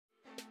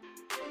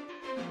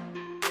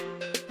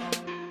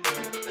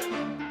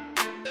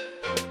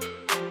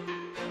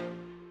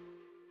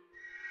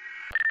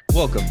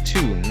Welcome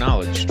to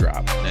Knowledge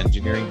Drop, an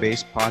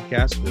engineering-based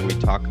podcast where we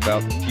talk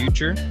about the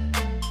future,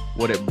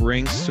 what it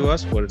brings to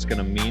us, what it's going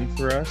to mean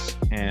for us,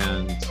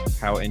 and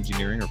how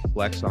engineering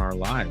reflects on our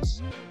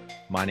lives.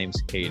 My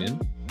name's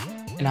Caden.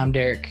 And I'm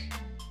Derek.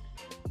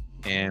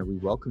 And we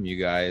welcome you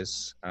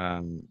guys.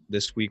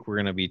 This week we're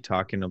going to be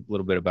talking a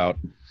little bit about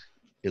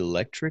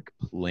electric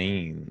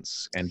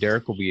planes. And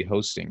Derek will be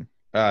hosting.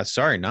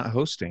 Not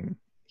hosting.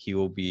 He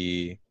will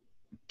be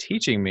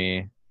teaching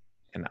me,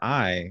 and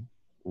I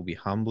will be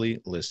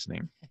humbly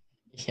listening.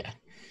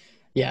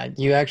 Yeah.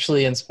 You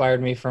actually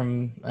inspired me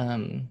from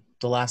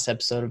the last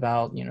episode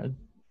about,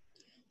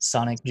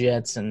 sonic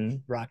jets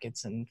and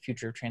rockets and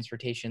future of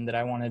transportation that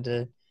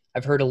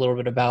I've heard a little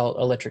bit about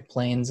electric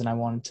planes, and I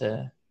wanted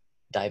to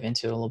dive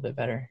into it a little bit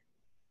better.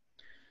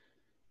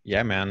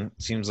 Yeah, man.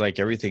 Seems like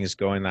everything's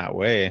going that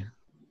way.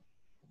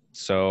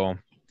 So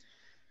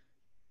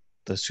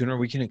the sooner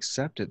we can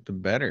accept it, the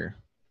better.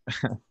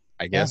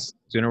 I guess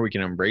sooner we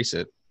can embrace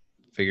it,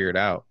 figure it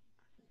out.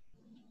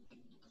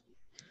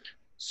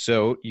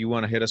 So you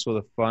want to hit us with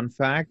a fun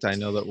fact? I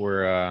know that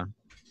we're...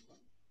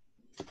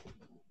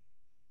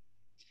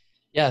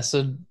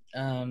 So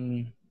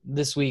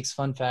this week's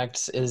fun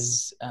fact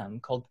is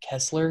called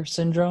Kessler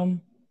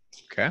syndrome.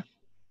 Okay.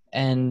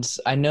 And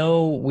I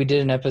know we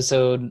did an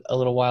episode a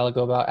little while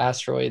ago about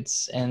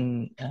asteroids,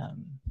 and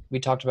we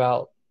talked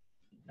about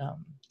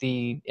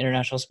the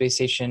International Space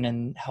Station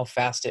and how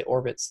fast it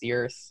orbits the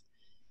Earth.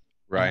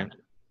 Right.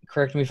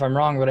 Correct me if I'm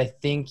wrong, but I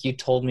think you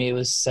told me it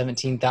was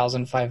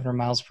 17,500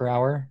 miles per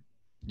hour.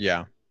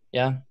 Yeah.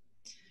 Yeah.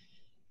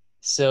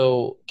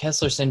 So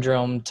Kessler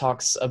syndrome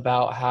talks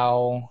about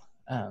how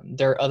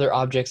there are other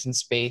objects in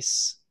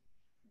space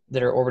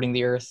that are orbiting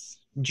the Earth,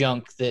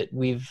 junk that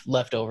we've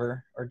left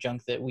over or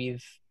junk that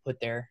we've put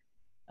there,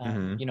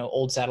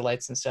 old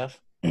satellites and stuff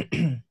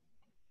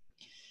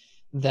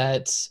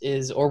that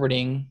is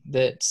orbiting,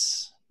 that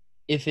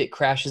if it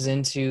crashes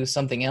into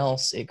something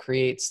else, it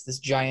creates this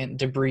giant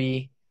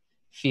debris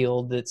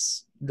field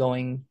that's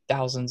going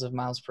thousands of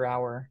miles per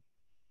hour.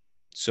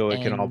 So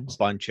it can all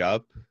bunch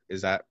up?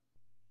 Is that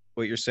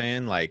what you're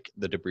saying? Like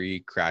the debris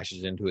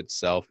crashes into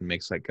itself and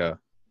makes like a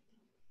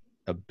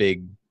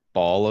big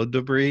ball of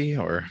debris?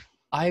 Or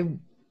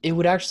it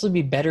would actually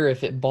be better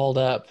if it balled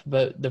up,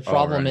 but the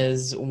problem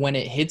is when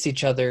it hits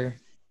each other,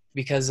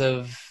 because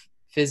of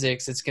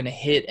physics, it's going to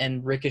hit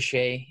and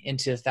ricochet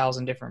into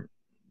 1,000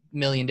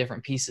 million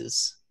different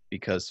pieces.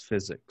 Because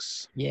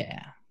physics.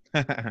 Yeah.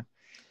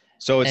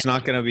 So it's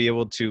not going to be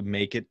able to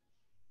make it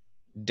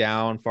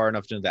down far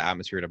enough into the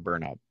atmosphere to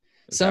burn up.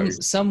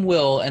 Some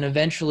will, and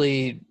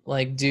eventually,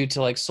 like due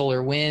to like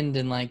solar wind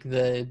and like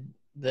the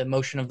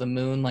motion of the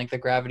moon, like the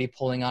gravity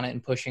pulling on it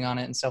and pushing on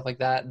it and stuff like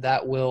that,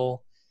 that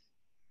will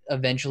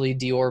eventually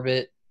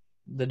deorbit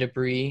the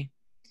debris.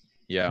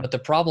 Yeah. But the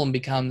problem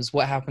becomes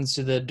what happens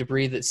to the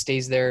debris that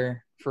stays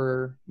there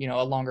for,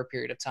 a longer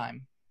period of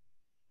time.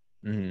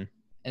 Mm-hmm.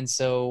 And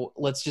so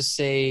let's just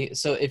say,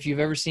 so if you've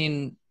ever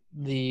seen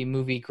the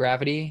movie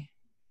Gravity.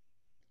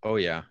 Oh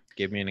yeah.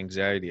 Gave me an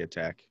anxiety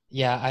attack.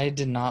 Yeah, I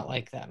did not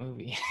like that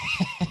movie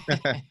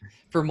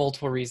for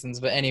multiple reasons.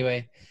 But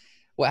anyway,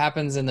 what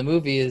happens in the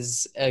movie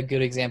is a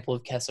good example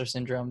of Kessler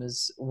syndrome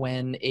is so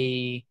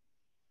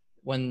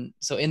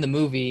in the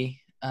movie,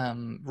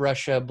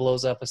 Russia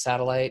blows up a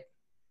satellite.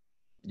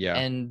 Yeah.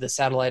 And the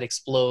satellite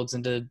explodes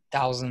into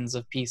thousands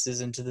of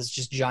pieces into this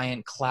just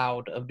giant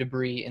cloud of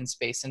debris in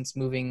space, and it's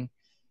moving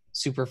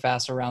super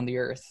fast around the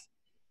Earth.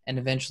 And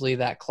eventually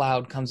that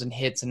cloud comes and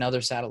hits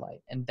another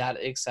satellite, and that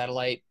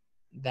satellite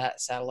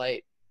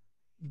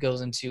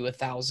goes into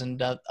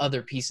 1,000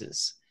 other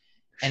pieces.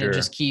 And It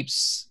just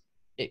keeps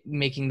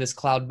making this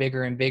cloud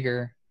bigger and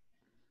bigger.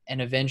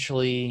 And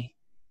eventually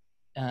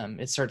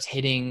it starts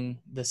hitting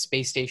the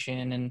space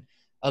station and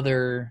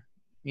other,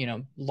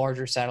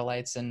 larger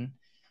satellites. And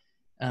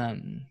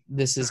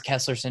this is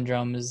Kessler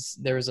syndrome.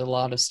 There was a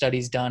lot of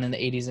studies done in the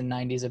 80s and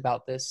 90s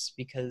about this,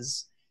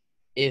 because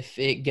if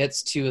it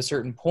gets to a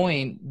certain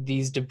point,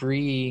 these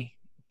debris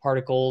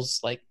particles,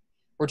 like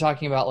we're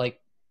talking about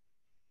like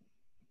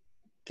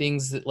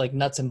things that like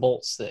nuts and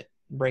bolts that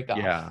break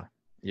off.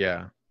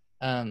 Yeah.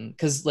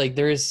 Because like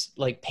there is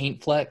like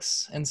paint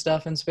flecks and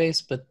stuff in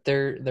space, but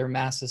their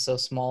mass is so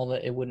small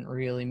that it wouldn't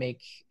really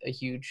make a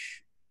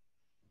huge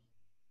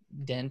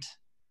dent.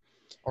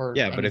 Or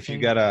yeah, but if you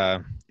got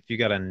a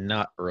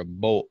nut or a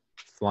bolt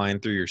flying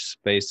through your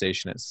space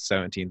station at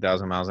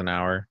 17,000 miles an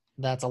hour,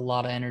 that's a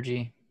lot of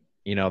energy.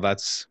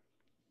 That's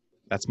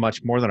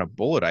much more than a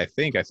bullet. I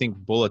think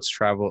bullets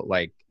travel at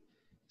like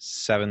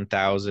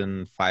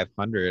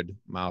 7,500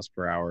 miles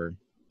per hour.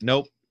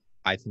 Nope.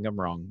 I think I'm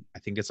wrong. I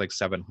think it's like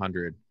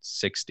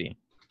 760.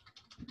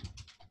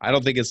 I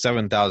don't think it's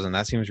 7,000.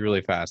 That seems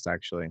really fast,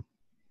 actually.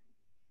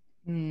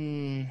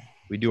 We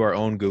do our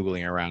own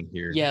Googling around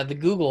here. Yeah, the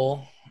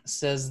Google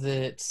says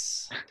that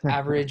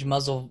average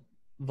muzzle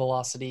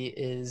velocity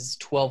is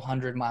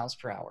 1,200 miles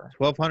per hour.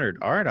 1,200.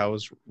 All right, I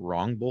was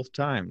wrong both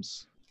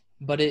times.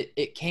 But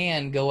it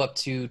can go up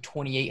to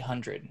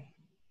 2,800.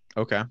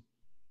 Okay.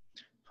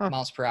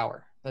 Miles per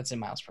hour. That's in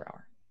miles per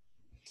hour.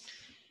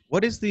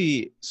 What is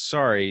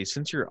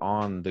since you're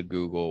on the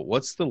Google,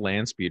 what's the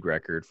land speed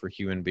record for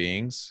human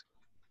beings?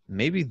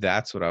 Maybe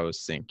that's what I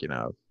was thinking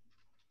of.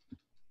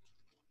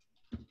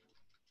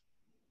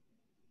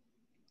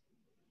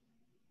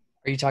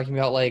 Are you talking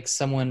about like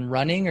someone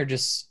running or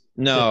just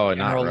the No, not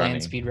general land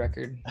running. speed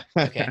record?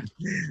 Okay.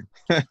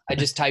 I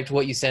just typed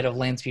what you said of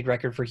land speed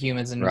record for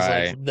humans and was like,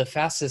 Right. the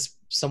fastest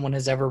someone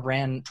has ever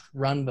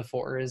run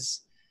before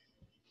is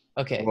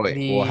okay.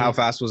 Wait, well, how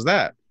fast was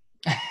that?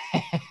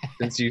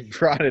 Since you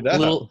brought it up.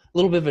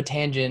 little bit of a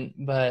tangent,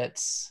 but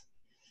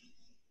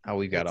Oh,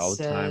 we got it all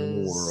the time in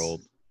the says,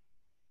 world.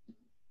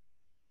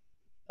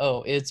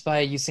 oh, it's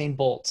by Usain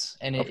Bolt,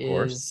 and it Of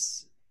course.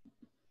 is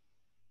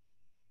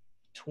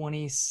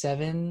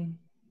 27,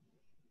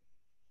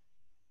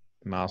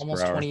 Miles per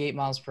almost hour. 28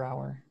 miles per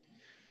hour.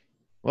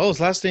 Well, his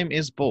last name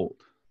is Bolt.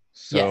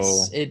 So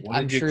Yes, what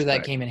I'm did you sure that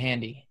expect? came in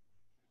handy.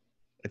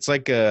 It's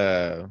like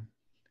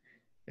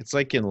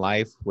in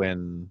life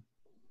when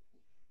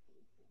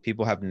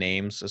people have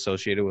names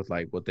associated with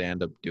like what they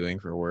end up doing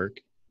for work.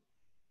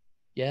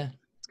 Yeah,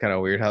 It's kind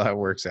of weird how that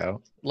works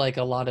out. like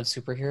a lot of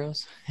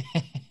superheroes.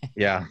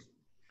 Yeah.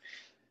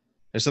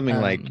 There's something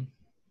like um,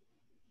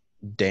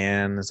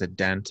 Dan is a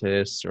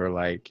dentist or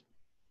like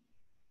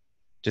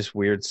just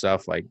weird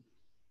stuff like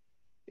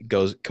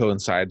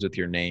coincides with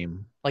your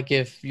name. like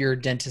if your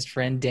dentist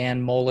friend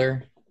Dan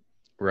Moeller.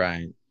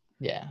 Right.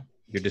 Yeah.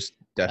 You're just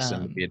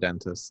destined to be a Um,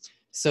 dentist.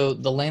 so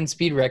the land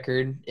speed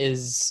record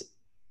is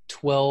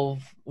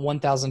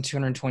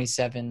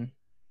 1,227,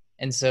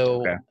 and Okay.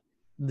 so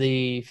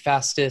the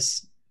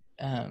fastest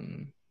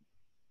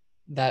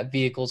that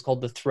vehicle is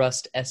called the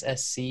Thrust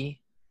SSC.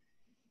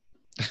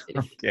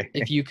 Okay.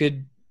 If you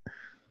could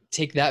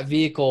take that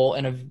vehicle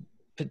and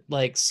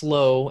like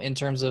slow in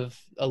terms of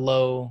a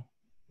low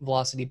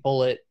velocity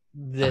bullet,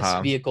 this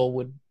Uh-huh. vehicle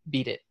would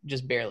beat it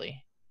just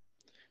barely.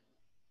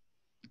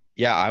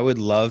 Yeah, I would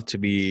love to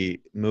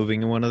be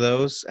moving in one of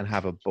those and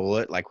have a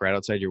bullet like right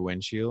outside your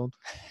windshield.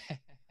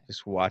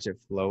 Just watch it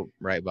float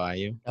right by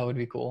you. That would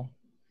be cool.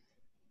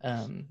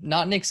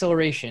 Not in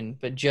acceleration,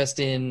 but just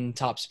in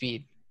top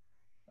speed.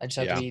 I just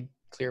have to Yeah. be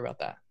clear about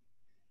that.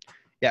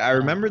 Yeah, I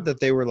remember Um, that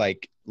they were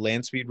like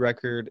land speed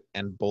record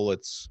and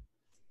bullets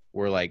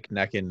were like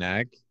neck and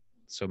neck.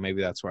 So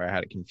maybe that's where I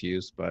had it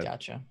confused.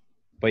 Gotcha.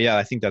 But yeah,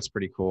 I think that's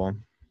pretty cool.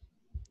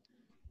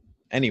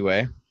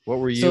 Anyway, what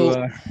were you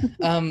So,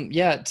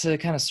 yeah, to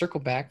kind of circle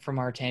back from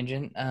our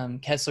tangent,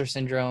 Kessler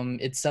syndrome,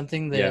 it's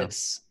something yeah.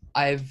 that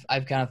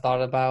I've kind of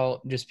thought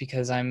about just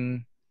because I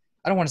don't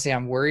want to say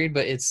I'm worried,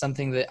 but it's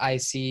something that I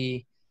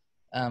see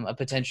a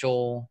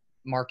potential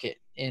market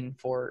in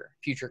for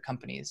future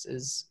companies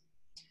is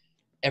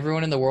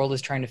everyone in the world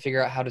is trying to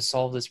figure out how to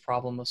solve this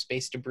problem of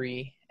space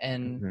debris.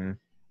 And Mm-hmm.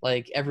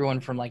 like everyone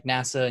from like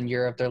NASA and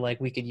Europe, they're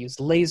like, we could use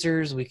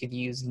lasers, we could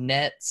use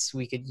nets,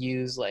 we could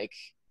use like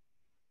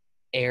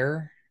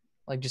air,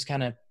 like just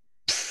kind of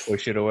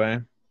Push it away.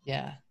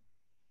 yeah.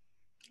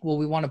 Well,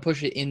 we want to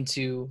push it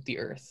into the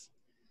earth.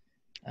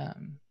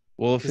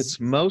 Well, if 'Cause it's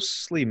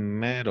mostly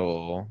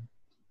metal,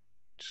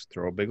 just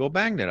throw a big old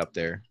magnet up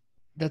there.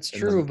 that's And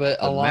true, but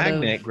the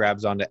magnet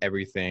grabs onto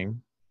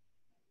everything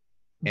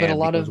a and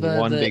lot becomes of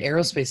one the big.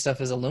 aerospace stuff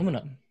is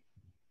aluminum,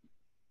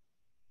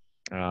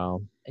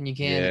 Oh, and you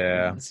can't.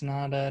 yeah. It's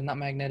not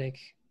magnetic.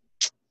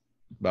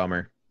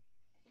 Bummer.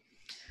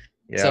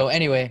 Yeah, So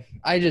anyway,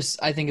 I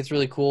think it's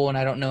really cool, and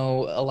I don't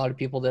know a lot of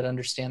people that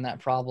understand that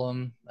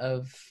problem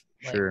of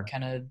like sure.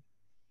 kind of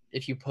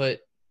if you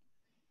put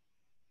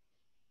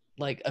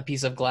like a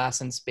piece of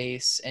glass in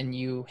space and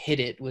you hit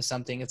it with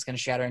something, it's going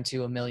to shatter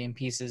into a million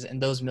pieces,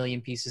 and those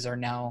million pieces are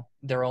now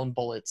their own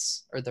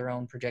bullets or their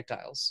own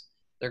projectiles.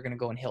 They're going to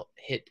go and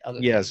hit other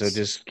Yeah, so it things.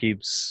 just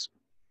keeps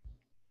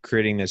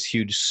creating this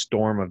huge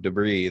storm of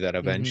debris that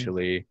Mm-hmm.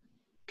 eventually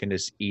can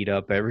just eat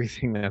up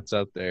everything that's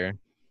up there.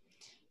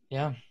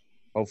 Yeah.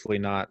 Hopefully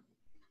not.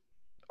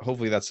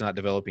 Hopefully that's not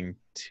developing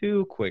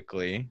too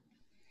quickly.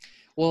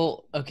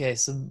 Well, okay,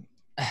 so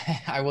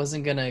I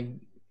wasn't gonna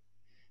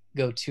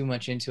go too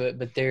much into it,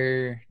 but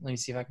let me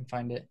see if I can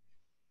find it.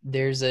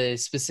 There's a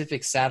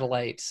specific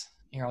satellite.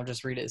 Here, I'll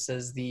just read it. It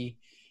says the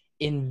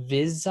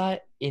Invisat.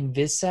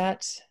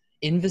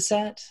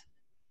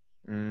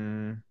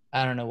 Mm,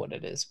 I don't know what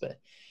it is, but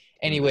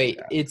anyway,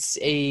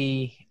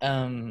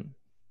 Invisat.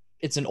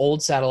 it's an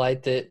old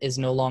satellite that is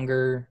no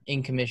longer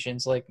in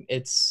commissions. Like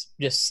it's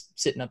just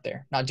sitting up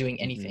there, not doing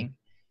Mm-hmm. anything.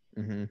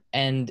 Mm-hmm.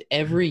 And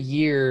every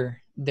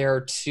year there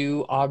are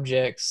two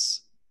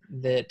objects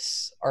that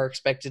are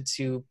expected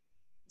to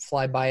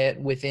fly by it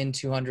within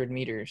 200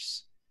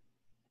 meters.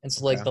 And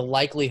so like Okay. the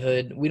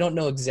likelihood, we don't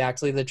know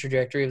exactly the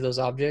trajectory of those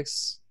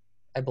objects,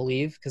 I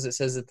believe, because it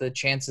says that the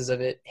chances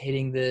of it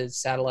hitting the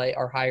satellite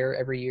are higher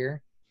every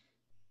year.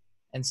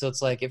 And so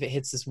it's like if it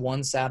hits this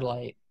one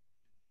satellite,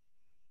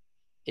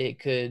 it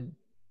could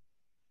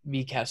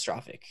be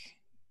catastrophic.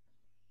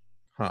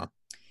 Huh.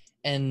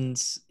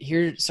 And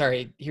here's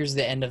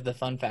the end of the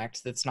fun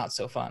fact that's not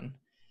so fun.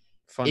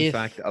 Fun If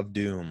fact of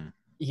doom.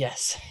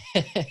 yes,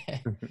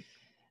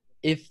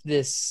 if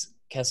this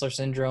Kessler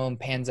syndrome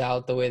pans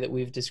out the way that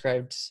we've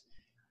described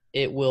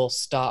it will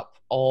stop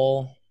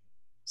all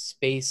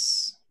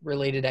space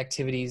related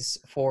activities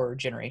for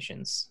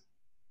generations.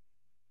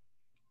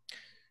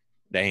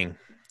 Dang.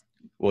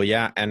 Well,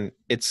 yeah, and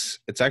it's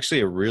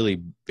actually a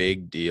really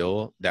big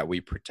deal that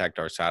we protect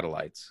our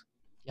satellites.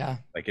 Yeah.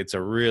 Like it's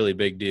a really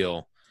big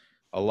deal.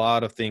 A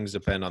lot of things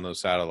depend on those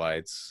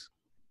satellites,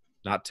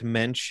 not to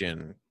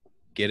mention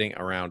getting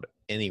around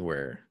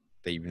anywhere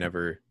that you've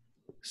never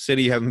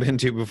city you haven't been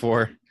to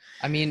before.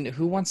 I mean,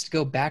 who wants to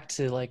go back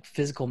to like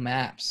physical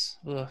maps?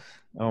 Ugh.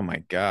 Oh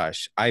my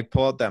gosh. I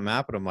pull out that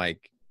map and I'm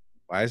like,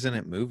 why isn't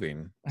it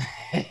moving?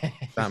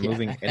 It's not Yeah.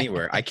 moving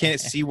anywhere. I can't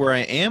see where I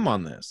am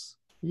on this.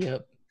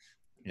 Yep.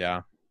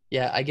 Yeah.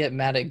 Yeah, I get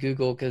mad at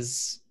Google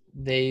because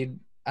I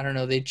don't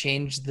know, they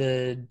changed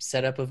the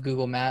setup of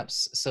Google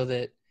Maps so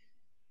that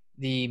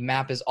the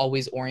map is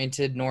always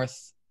oriented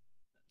north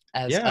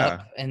as up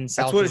Yeah. and That's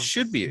south what it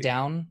should as be.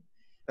 down.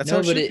 That's how No,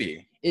 it but should it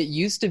be. it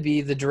used to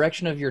be the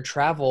direction of your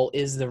travel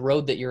is the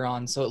road that you're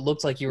on. So it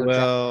looked like you were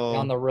driving down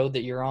Well, the road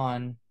that you're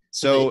on.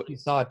 So that if so you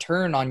saw a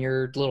turn on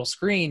your little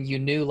screen, you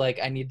knew like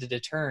I needed to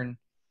turn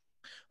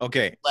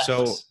okay.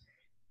 So left.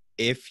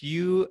 if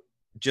you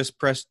just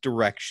press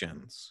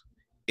directions,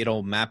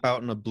 it'll map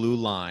out in a blue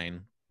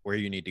line where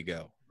you need to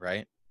go,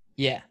 right?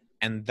 Yeah.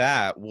 And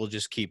that will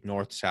just keep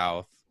north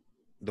south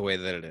the way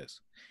that it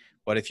is.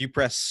 But if you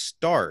press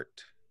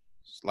start,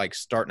 like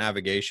start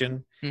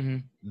navigation, Mm-hmm.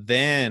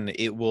 then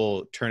it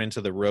will turn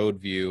into the road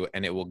view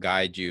and it will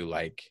guide you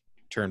like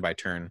turn by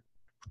turn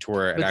to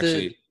where it But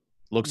actually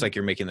looks like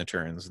you're making the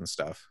turns and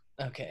stuff.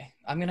 okay,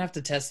 I'm gonna have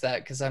to test that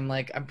because I'm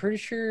pretty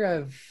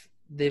sure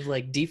they've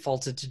like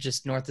defaulted to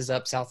just north is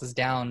up, south is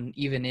down,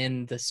 even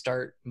in the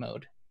start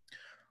mode.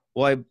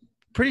 Well, I'm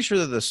pretty sure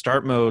that the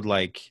start mode,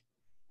 like,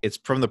 it's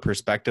from the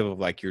perspective of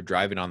like you're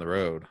driving on the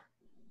road,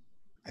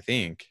 I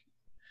think.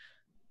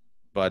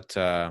 But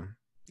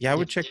yeah, I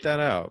would Yep, check that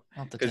out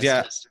I'll have to because test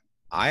yeah, it.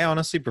 I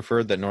honestly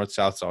prefer that north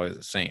south's always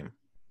the same.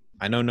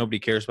 I know nobody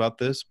cares about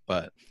this,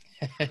 but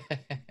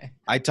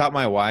I taught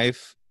my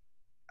wife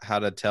how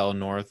to tell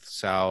north,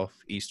 south,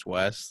 east,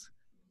 west,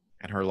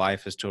 and her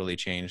life has totally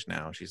changed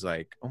now. She's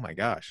like, "Oh my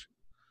gosh."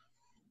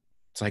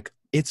 It's like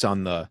it's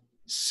on the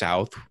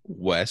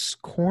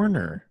southwest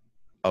corner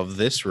of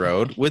this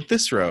road with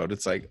this road.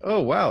 It's like, "Oh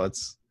wow,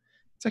 it's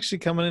actually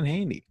coming in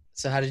handy."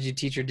 So how did you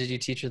teach her? Did you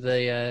teach her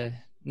the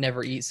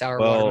never eat sour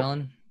Well,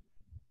 watermelon?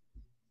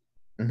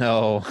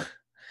 no.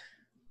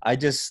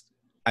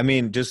 I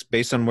mean, just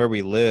based on where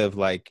we live,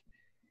 like,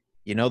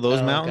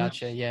 those Oh, mountains,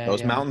 gotcha. Yeah,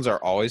 those yeah. mountains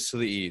are always to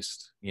the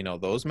east.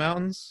 Those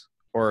mountains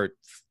or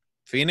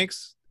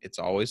Phoenix, it's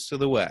always to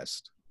the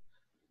west.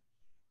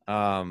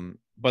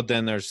 But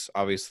then there's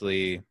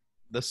obviously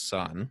the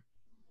sun.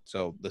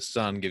 So the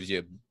sun gives you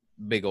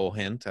a big old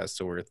hint as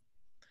to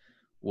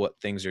what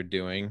things are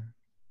doing,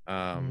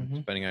 Mm-hmm.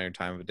 depending on your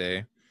time of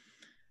day.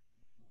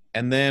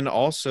 And then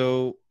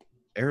also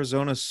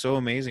Arizona is so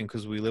amazing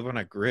because we live on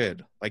a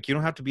grid. Like you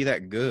don't have to be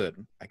that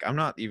good. Like I'm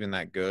not even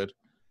that good,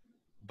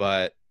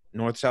 but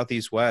north, south,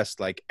 east, west,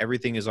 like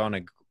everything is on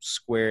a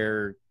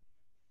square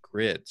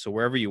grid. So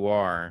wherever you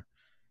are,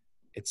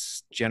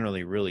 it's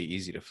generally really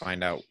easy to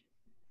find out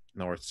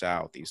north,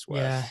 south, east,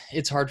 Yeah, west.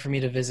 it's hard for me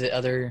to visit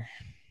other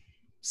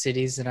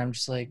cities, and I'm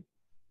just like,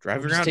 we'll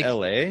Driving just around take.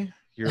 LA,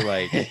 you're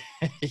like,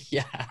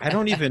 Yeah. I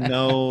don't even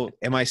know.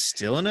 Am I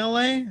still in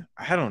LA?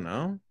 I don't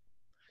know.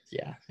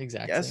 Yeah,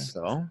 exactly. Guess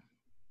so.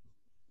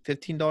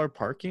 $15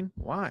 parking?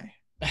 Why?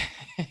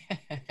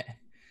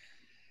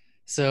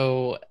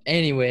 So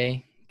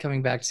anyway,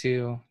 coming back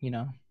to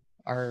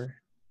our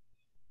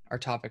our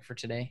topic for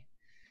today.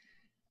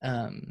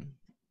 Um,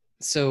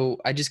 so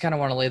I just kind of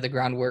want to lay the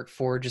groundwork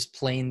for just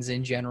planes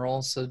in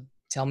general. So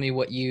tell me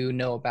what you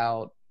know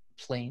about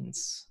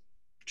planes,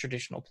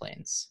 traditional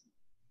planes.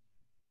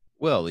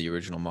 Well, the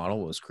original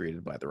model was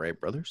created by the Wright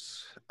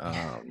brothers.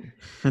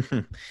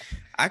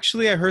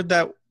 Actually, I heard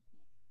that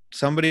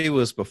somebody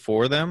was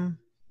before them,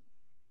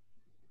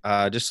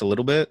 just a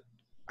little bit.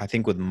 I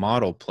think with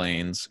model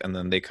planes, and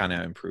then they kind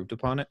of improved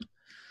upon it.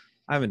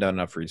 I haven't done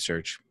enough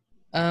research.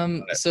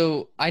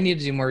 So I need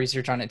to do more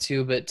research on it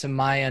too, but to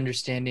my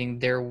understanding,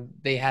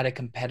 they had a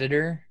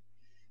competitor,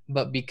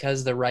 but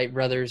because the Wright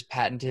brothers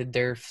patented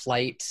their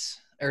flight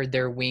or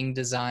their wing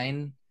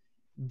design,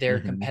 their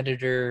Mhm.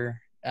 competitor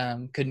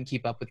couldn't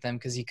keep up with them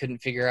because he couldn't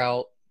figure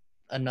out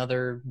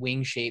another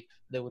wing shape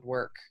that would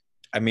work.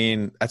 I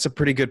mean, that's a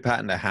pretty good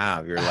patent to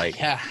have. You're like,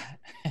 Yeah.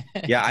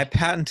 yeah, I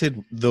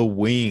patented the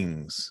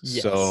wings,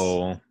 Yes.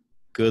 so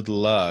good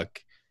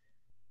luck.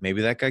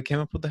 Maybe that guy came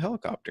up with the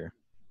helicopter,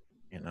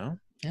 you know?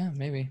 Yeah,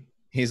 maybe.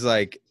 He's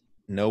like,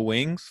 no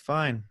wings?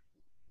 Fine.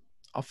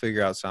 I'll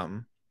figure out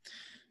something.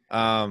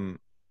 Um,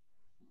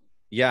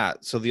 yeah,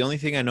 so the only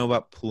thing I know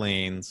about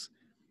planes,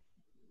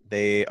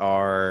 they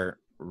are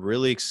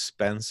really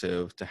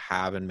expensive to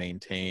have and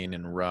maintain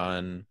and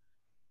run.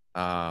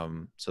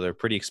 So they're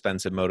pretty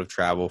expensive mode of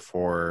travel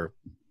for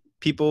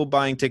people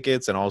buying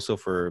tickets and also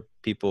for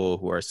people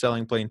who are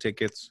selling plane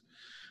tickets.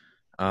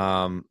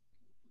 Um,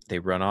 they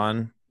run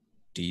on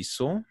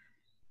diesel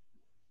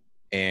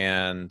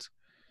and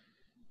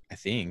I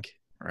think,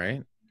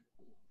 right?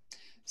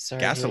 Sorry,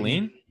 Jordan.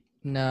 Gasoline?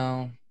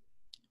 No.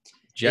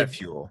 Jet It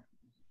fuel.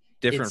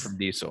 Different it's from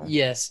diesel.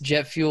 yes,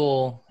 jet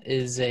fuel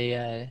is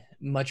a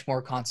much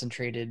more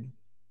concentrated.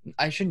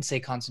 I shouldn't say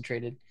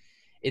concentrated.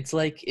 It's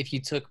like if you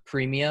took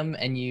premium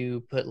and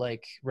you put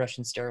like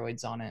Russian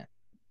steroids on it.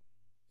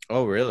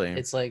 Oh, really?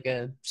 It's like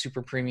a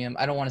super premium.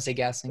 I don't want to say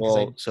gasoline because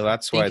I Well, so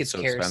that's why think it's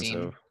it's so kerosene.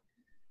 expensive.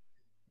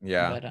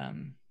 Yeah. But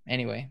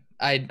anyway,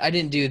 I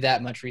didn't do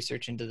that much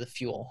research into the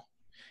fuel.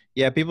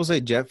 Yeah, people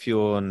say jet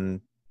fuel and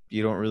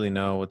you don't really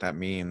know what that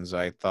means.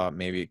 I thought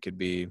maybe it could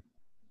be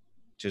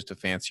just a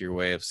fancier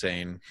way of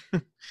saying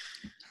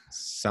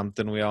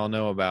something we all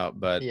know about.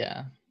 But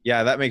Yeah.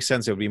 yeah, that makes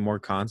sense. It would be more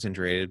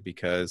concentrated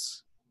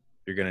because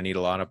you're going to need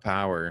a lot of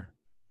power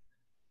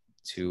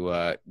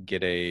to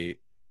get a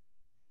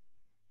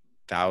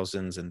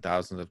thousands and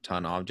thousands of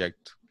ton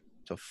object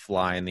to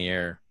fly in the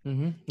air.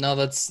 No,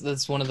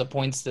 that's one of the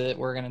points that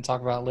we're going to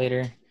talk about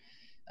later.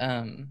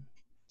 Um,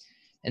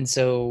 and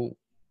so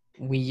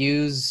we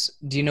use.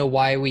 Do you know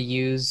why we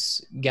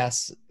use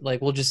gas?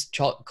 Like we'll just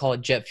call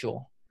it jet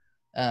fuel.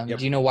 Yep.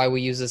 Do you know why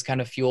we use this kind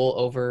of fuel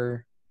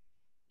over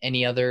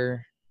any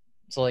other?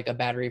 So like a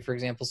battery, for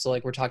example. So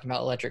like we're talking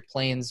about electric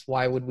planes.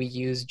 Why would we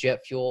use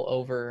jet fuel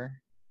over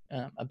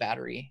a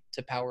battery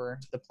to power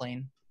the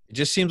plane? It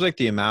just seems like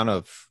the amount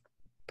of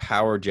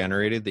power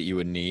generated that you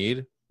would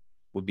need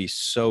would be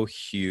so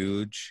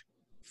huge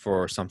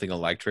for something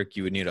electric.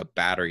 You would need a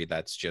battery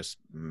that's just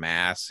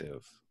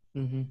massive.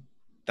 Mm-hmm.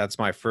 That's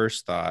my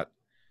first thought.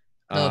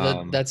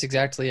 No, that's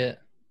exactly it.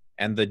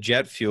 And the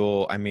jet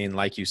fuel, I mean,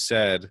 like you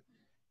said,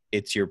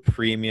 it's your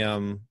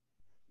premium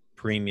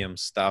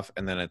stuff,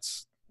 and then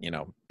it's,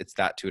 it's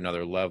that to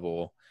another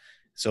level.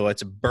 So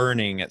it's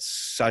burning at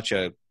such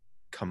a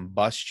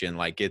combustion,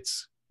 like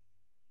it's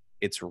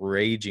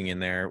raging in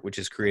there, which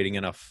is creating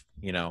enough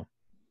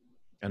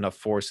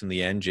force in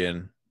the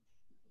engine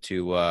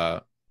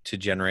to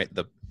generate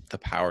the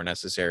power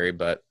necessary.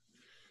 But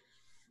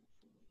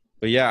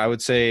yeah, I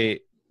would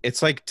say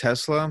it's like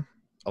Tesla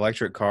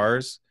electric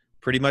cars.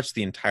 Pretty much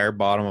the entire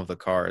bottom of the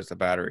car is the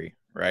battery,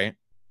 right?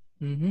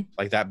 Mm-hmm.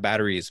 Like that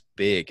battery is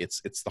big.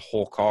 It's the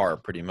whole car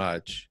pretty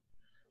much.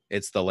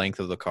 It's the length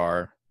of the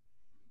car.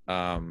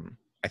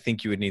 I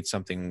think you would need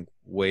something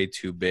way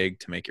too big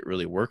to make it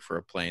really work for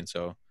a plane.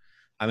 So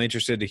I'm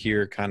interested to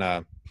hear kind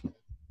of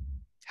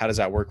how does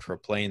that work for a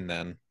plane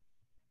then,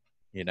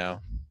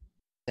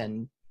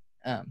 And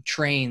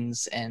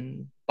trains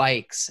and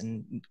bikes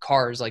and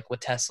cars like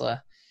with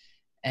Tesla.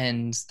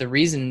 And the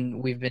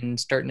reason we've been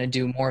starting to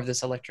do more of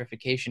this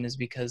electrification is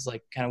because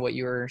like kind of what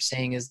you were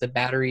saying is the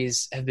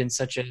batteries have been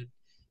such a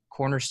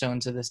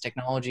cornerstone to this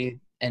technology,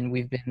 and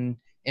we've been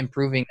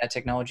improving that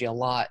technology a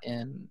lot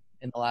in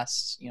the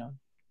last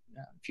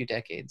few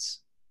decades.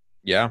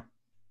 Yeah.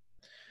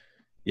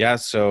 Yeah.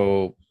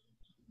 So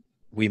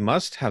we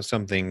must have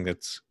something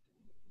that's,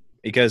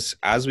 because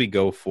as we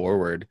go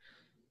forward,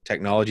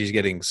 technology is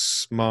getting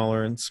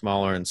smaller and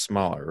smaller and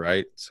smaller,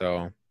 right?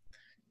 So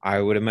I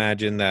would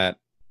imagine that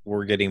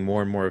we're getting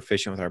more and more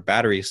efficient with our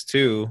batteries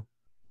too,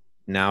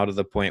 now to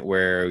the point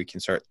where we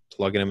can start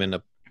plugging them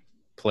into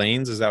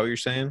planes. Is that what you're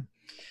saying?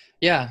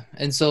 Yeah.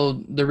 And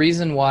so the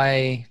reason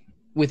why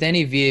with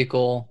any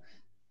vehicle,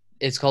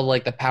 it's called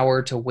like the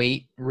power to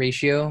weight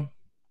ratio.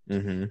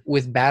 Mm-hmm.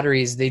 With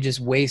batteries, they just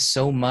weigh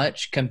so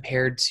much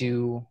compared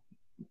to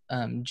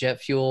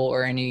jet fuel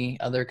or any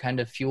other kind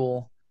of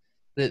fuel,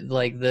 that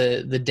like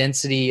the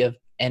density of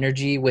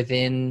energy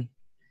within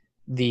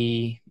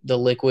the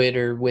liquid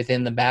or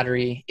within the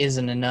battery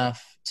isn't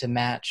enough to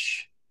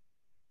match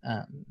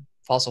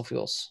fossil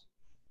fuels.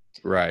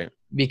 Right.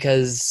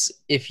 Because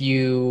if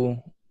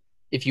you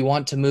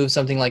want to move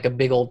something like a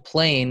big old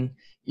plane,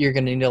 you're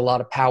going to need a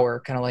lot of power,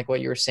 kind of like what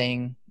you were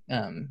saying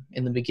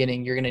in the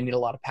beginning. You're going to need a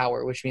lot of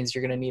power, which means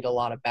you're going to need a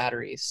lot of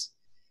batteries.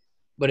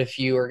 But if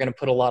you are going to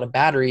put a lot of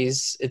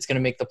batteries, it's going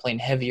to make the plane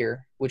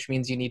heavier, which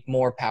means you need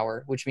more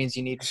power, which means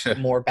you need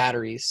more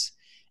batteries.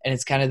 And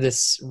it's kind of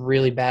this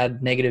really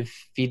bad negative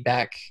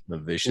feedback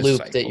loop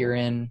cycle that you're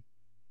in.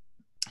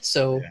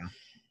 So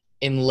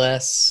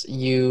unless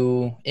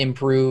you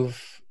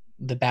improve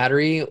the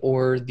battery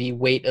or the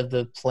weight of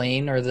the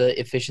plane or the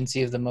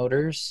efficiency of the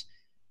motors,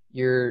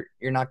 you're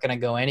not going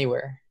to go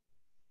anywhere.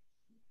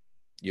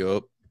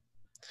 Yup.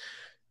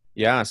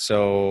 Yeah.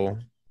 So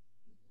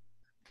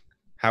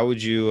how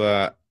would you,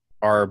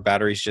 are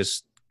batteries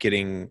just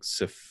getting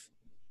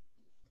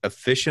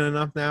efficient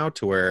enough now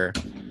to where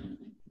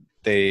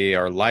they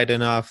are light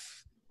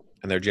enough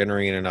and they're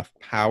generating enough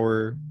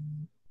power?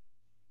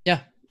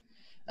 Yeah.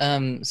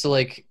 So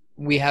like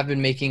we have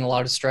been making a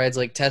lot of strides,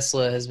 like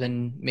Tesla has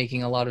been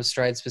making a lot of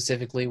strides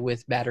specifically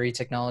with battery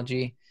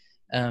technology.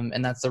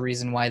 And that's the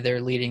reason why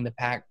they're leading the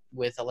pack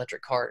with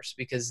electric cars,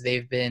 because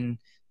they've been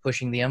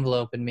pushing the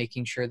envelope and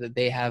making sure that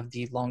they have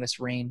the longest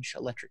range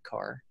electric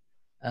car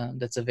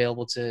that's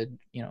available to,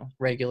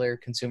 regular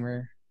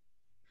consumer.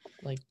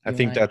 Like I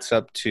think that's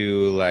up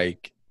to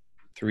like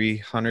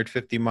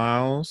 350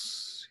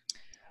 miles.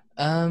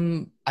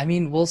 I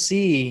mean, we'll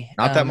see.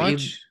 Not that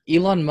much.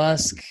 Elon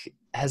Musk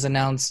has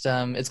announced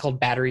it's called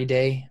Battery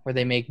Day, where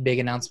they make big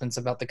announcements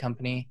about the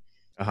company.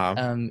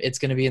 Uh-huh. It's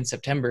going to be in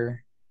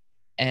September,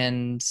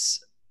 and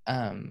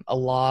a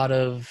lot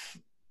of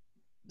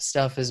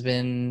stuff has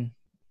been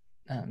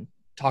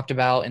talked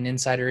about, and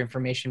insider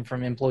information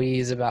from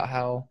employees about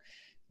how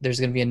there's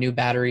going to be a new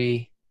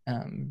battery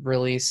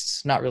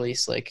released, not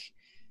released, like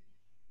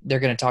they're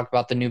going to talk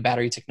about the new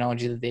battery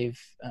technology that they've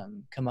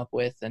come up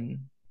with, and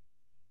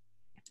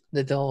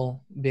that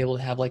they'll be able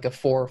to have like a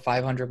 400 or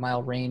 500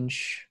 mile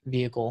range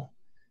vehicle.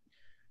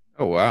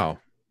 Oh, wow.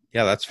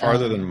 Yeah, that's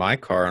farther than my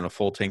car on a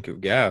full tank of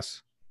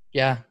gas.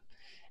 Yeah.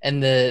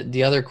 And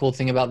the other cool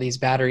thing about these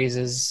batteries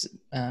is,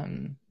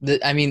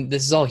 I mean,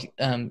 this is all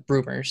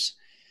rumors,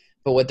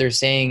 but what they're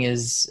saying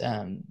is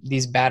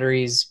these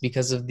batteries,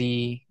 because of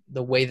the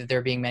way that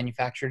they're being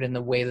manufactured and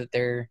the way that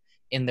they're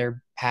in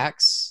their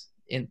packs,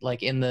 in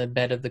like in the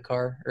bed of the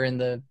car or in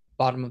the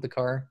bottom of the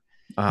car,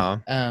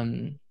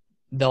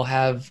 they'll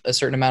have a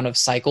certain amount of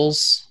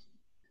cycles.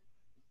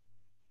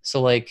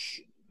 So like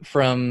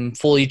from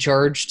fully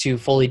charged to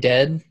fully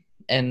dead,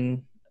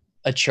 and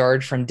a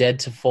charge from dead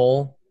to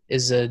full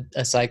is a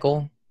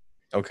cycle.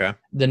 Okay.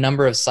 The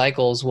number of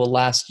cycles will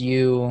last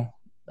you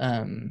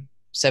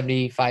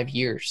 75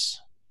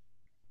 years.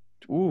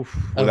 Oof,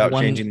 without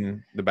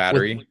changing the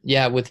battery?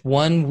 With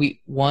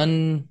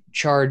one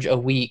charge a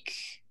week,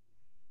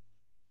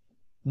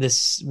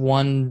 this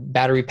one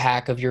battery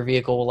pack of your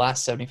vehicle will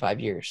last 75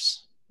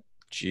 years.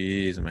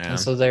 Jeez, man. And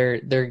so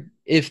they're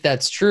if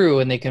that's true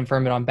and they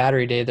confirm it on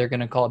Battery Day, they're going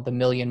to call it the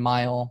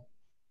 1,000,000-mile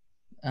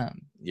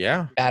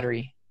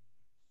battery.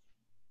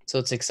 So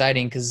it's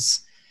exciting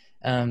because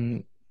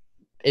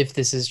if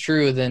this is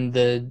true, then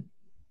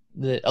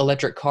the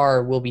electric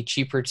car will be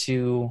cheaper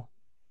to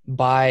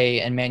buy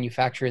and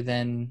manufacture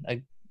than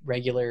a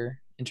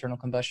regular internal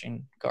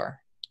combustion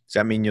car. Does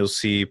that mean you'll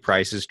see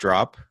prices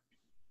drop?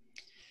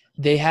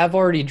 They have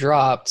already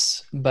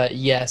dropped, but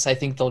yes, I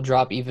think they'll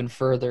drop even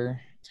further.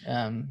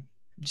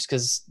 Just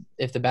because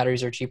if the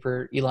batteries are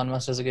cheaper, Elon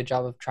Musk does a good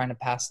job of trying to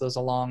pass those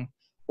along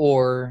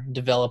or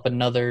develop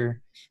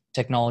another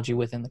technology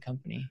within the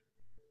company.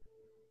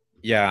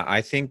 Yeah,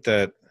 I think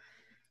that,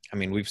 I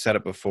mean, we've said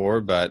it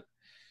before, but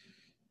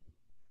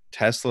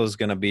Tesla is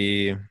going to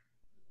be,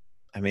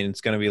 I mean,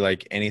 it's going to be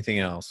like anything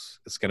else.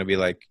 It's going to be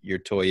like your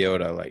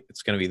Toyota. Like,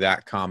 it's going to be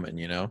that common,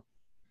 you know?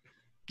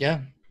 Yeah.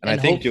 And I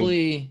think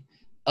hopefully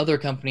other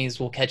companies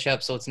will catch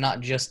up, so it's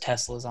not just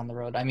Teslas on the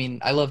road. I mean,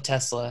 I love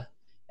Tesla,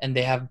 and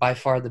they have by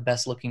far the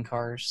best looking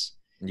cars.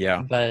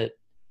 Yeah. But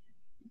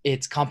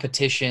it's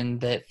competition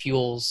that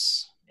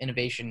fuels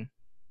innovation.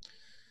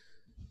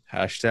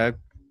 Hashtag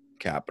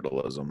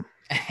capitalism.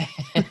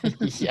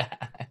 Yeah.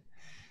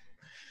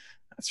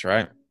 That's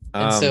right.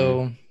 And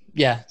so,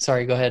 yeah,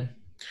 sorry, go ahead.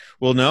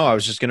 Well, no, I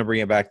was just going to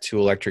bring it back to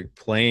electric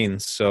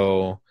planes.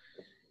 So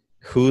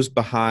do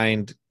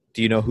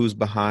you know who's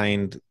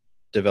behind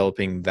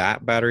developing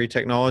that battery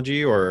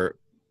technology or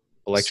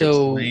electric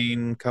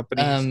plane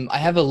companies? I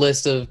have a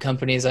list of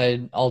companies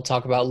I'll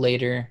talk about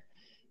later,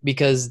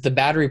 because the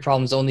battery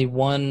problem is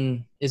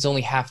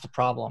only half the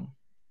problem.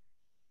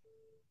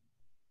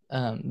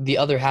 The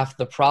other half of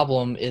the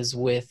problem is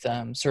with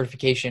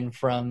certification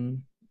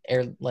from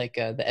the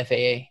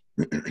FAA.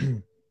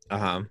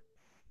 Uh-huh.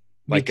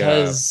 Like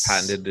a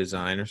patented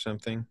design or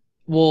something?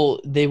 Well,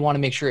 they want to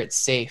make sure it's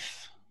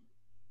safe.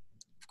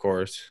 Of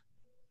course.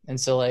 And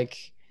so,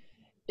 like,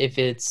 if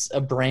it's a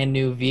brand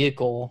new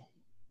vehicle,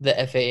 the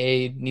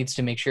FAA needs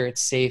to make sure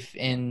it's safe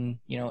in,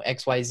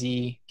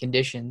 XYZ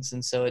conditions.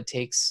 And so it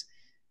takes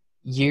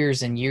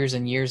years and years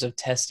and years of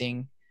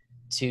testing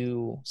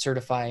to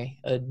certify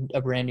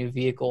a brand new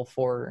vehicle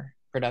for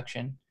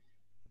production.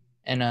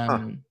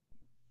 And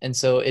and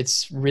so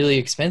it's really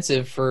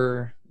expensive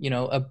for,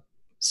 a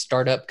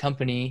startup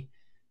company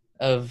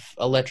of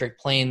electric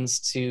planes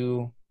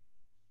to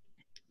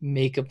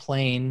make a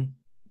plane,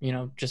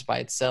 just by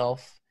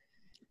itself.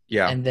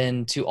 Yeah. And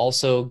then to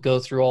also go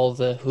through all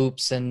the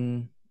hoops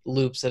and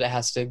loops that it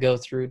has to go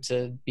through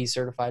to be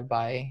certified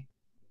by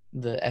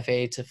the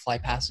FAA to fly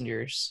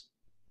passengers.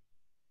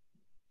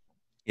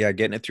 Yeah,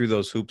 getting it through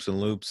those hoops and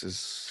loops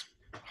is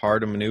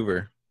hard to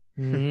maneuver.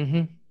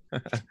 Mm-hmm.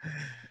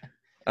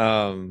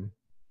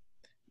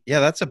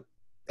 Yeah,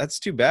 that's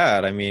too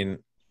bad. I mean,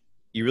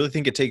 you really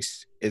think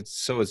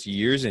it's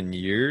years and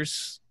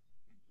years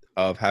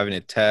of having to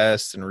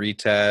test and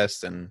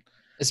retest, and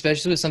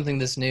especially with something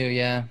this new.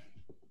 Yeah.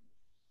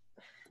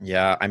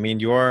 Yeah. I mean,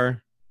 you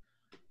are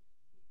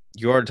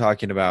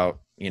talking about,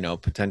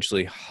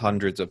 potentially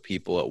hundreds of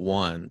people at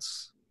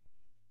once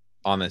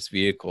on this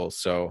vehicle.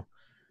 So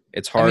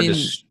it's hard to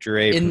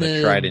stray from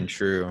the tried and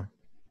true.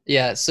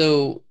 Yeah.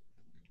 So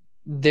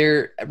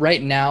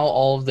right now,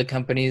 all of the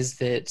companies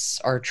that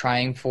are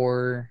trying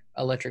for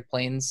electric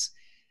planes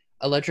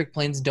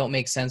don't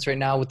make sense right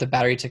now with the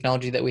battery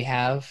technology that we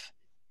have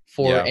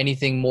for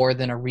anything more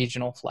than a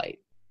regional flight.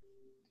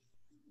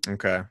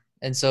 Okay.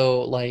 And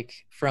so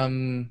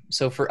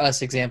for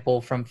us,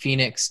 example, from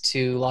Phoenix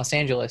to Los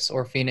Angeles,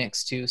 or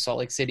Phoenix to Salt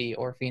Lake City,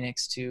 or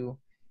Phoenix to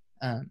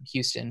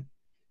Houston,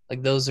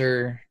 like those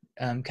are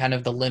kind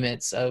of the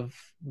limits of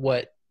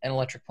what an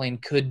electric plane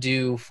could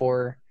do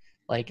for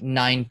like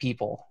 9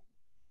 people.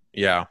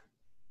 Yeah.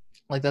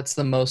 Like that's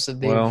the most that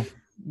they've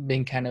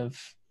been kind of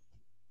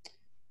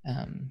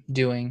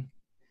doing.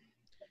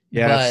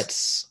 Yeah, But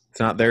it's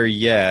not there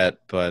yet,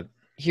 but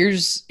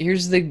here's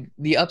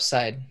the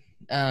upside.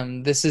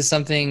 This is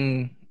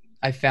something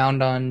I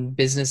found on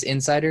Business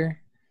Insider.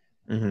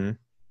 mm-hmm.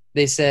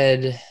 They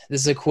said,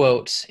 this is a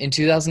quote, in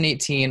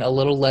 2018, a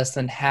little less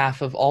than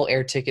half of all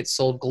air tickets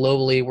sold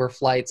globally were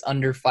flights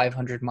under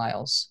 500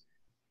 miles.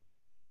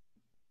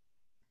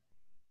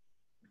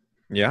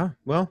 Yeah,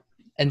 well.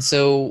 And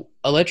so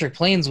electric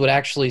planes would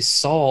actually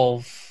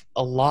solve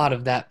a lot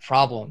of that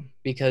problem,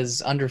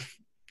 because under,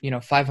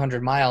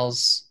 500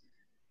 miles,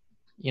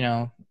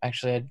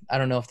 actually, I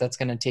don't know if that's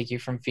going to take you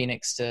from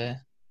Phoenix to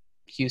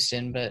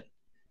Houston, but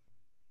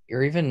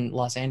or even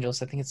Los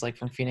Angeles. I think it's like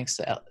from Phoenix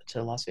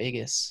to Las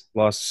Vegas.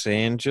 Los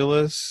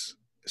Angeles,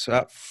 it's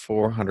about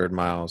 400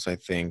 miles, I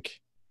think.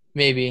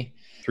 Maybe.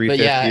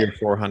 350 or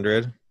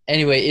 400.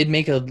 Anyway, it'd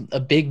make a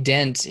big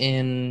dent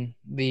in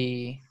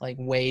the like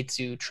way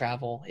to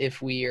travel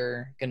if we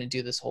are going to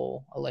do this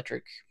whole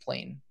electric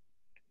plane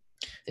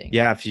thing.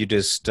 Yeah, if you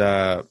just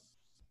that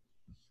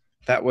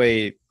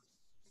way.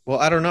 Well,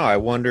 I don't know. I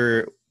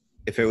wonder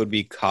if it would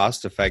be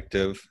cost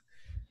effective,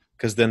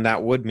 because then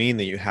that would mean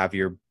that you have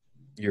your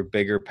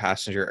bigger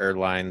passenger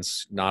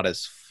airlines not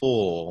as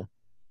full.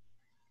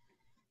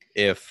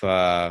 If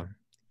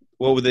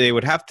what they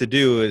would have to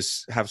do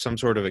is have some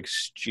sort of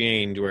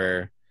exchange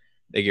where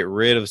they get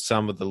rid of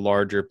some of the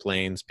larger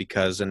planes,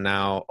 and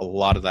now a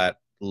lot of that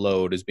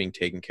load is being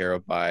taken care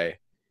of by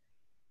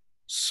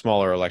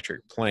smaller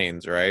electric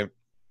planes, right?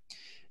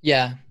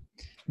 Yeah,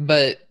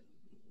 but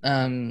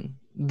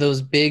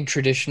those big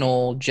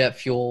traditional jet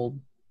fuel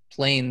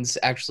planes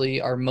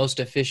actually are most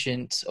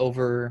efficient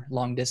over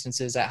long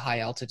distances at high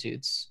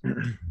altitudes.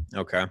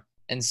 Okay.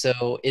 And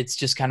so it's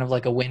just kind of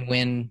like a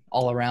win-win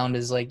all around.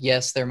 Is like,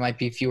 yes, there might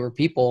be fewer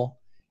people,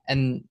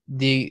 and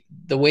the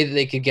way that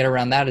they could get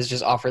around that is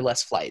just offer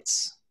less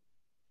flights.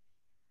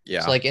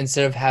 Yeah. So like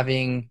instead of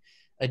having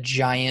a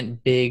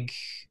giant big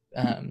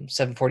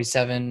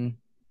 747,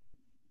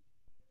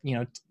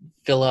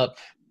 fill up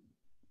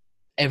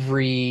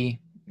every,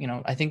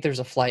 I think there's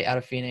a flight out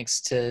of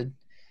Phoenix to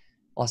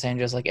Los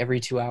Angeles like every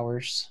 2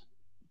 hours.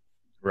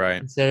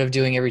 Right. Instead of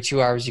doing every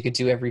 2 hours, you could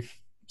do every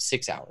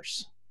 6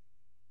 hours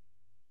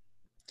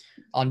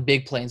on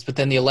big planes. But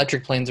then the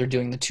electric planes are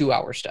doing the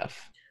 2-hour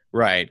stuff.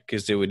 Right,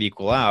 because it would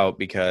equal out,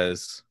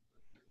 because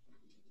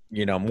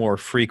more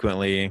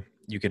frequently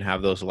you can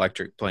have those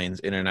electric planes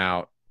in and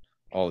out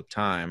all the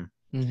time.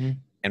 Mm-hmm.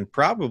 And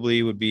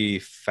probably would be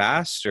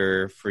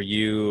faster for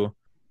you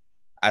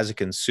as a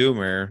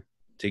consumer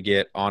to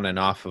get on and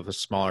off of a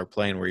smaller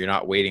plane, where you're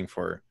not waiting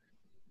for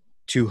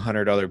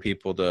 200 other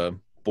people to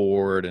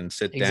board and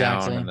sit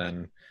down and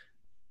then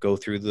go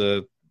through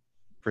the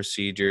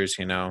procedures,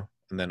 and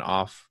then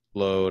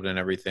offload and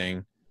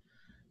everything.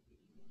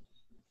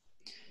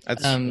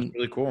 That's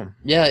really cool.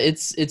 Yeah,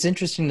 it's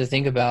interesting to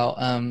think about.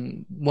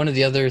 One of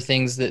the other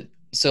things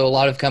so a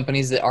lot of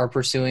companies that are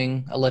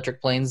pursuing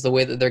electric planes, the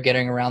way that they're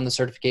getting around the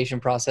certification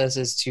process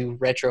is to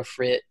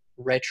retrofit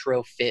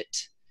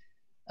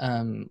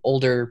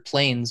older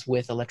planes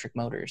with electric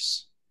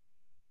motors.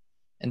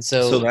 And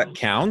so that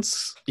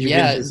counts?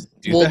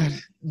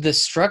 The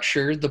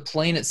structure, the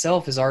plane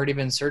itself has already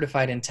been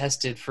certified and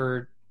tested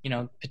for,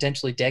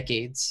 potentially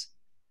decades.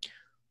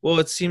 Well,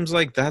 it seems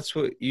like that's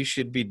what you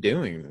should be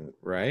doing,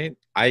 right?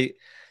 I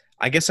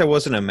guess I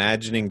wasn't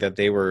imagining that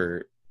they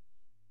were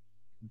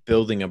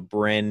building a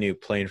brand new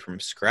plane from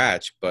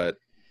scratch, but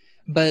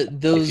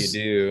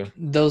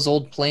those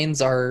old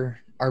planes are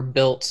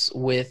built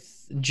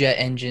with jet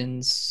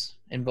engines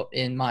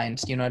in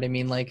mind. You know what I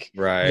mean? Like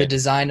right. The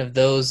design of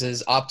those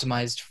is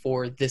optimized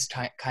for this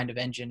kind of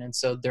engine, and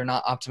so they're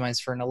not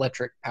optimized for an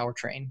electric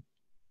powertrain.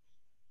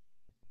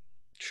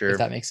 Sure. If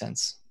that makes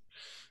sense.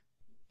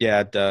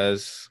 Yeah, it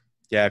does.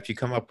 Yeah, if you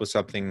come up with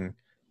something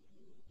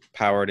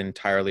powered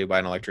entirely by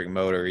an electric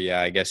motor, yeah,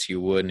 I guess you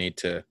would need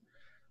to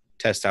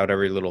test out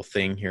every little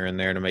thing here and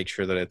there to make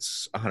sure that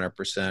it's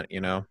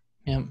 100%,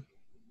 Yeah.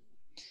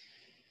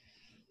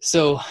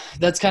 So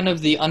that's kind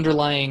of the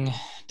underlying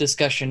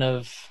discussion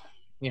of,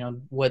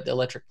 what the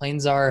electric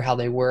planes are, how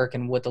they work,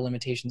 and what the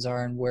limitations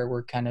are, and where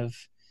we're kind of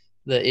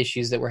the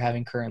issues that we're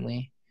having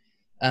currently.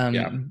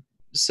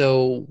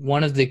 So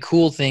one of the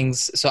cool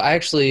things, so I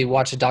actually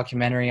watched a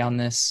documentary on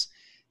this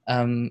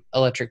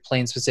electric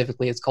plane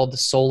specifically. It's called the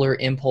Solar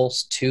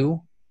Impulse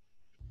 2.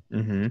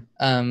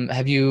 Mm-hmm.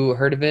 Have you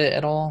heard of it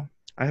at all?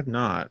 I have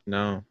not,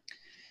 no.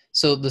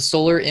 So the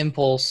Solar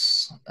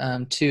Impulse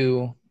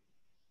 2,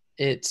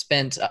 it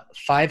spent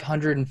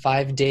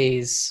 505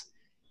 days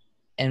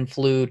and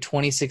flew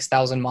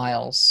 26,000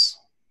 miles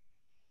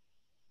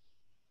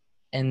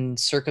and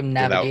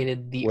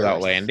circumnavigated the Earth.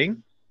 Without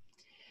landing?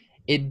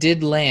 It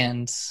did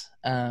land.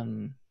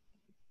 It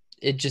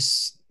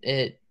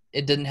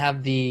didn't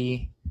have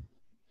the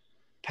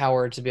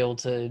power to be able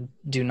to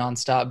do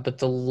nonstop, but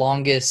the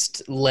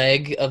longest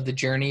leg of the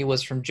journey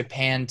was from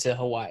Japan to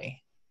Hawaii.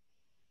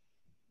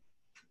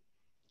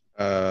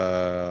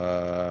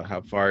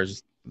 How far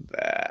is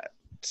that?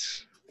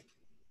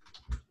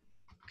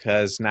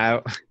 Because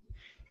now,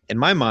 in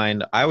my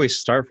mind, I always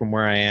start from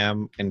where I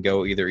am and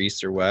go either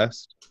east or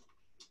west.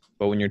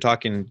 But when you're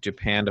talking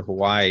Japan to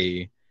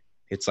Hawaii,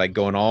 it's like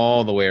going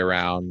all the way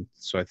around.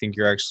 So I think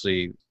you're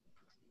actually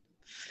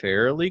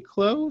fairly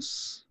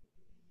close.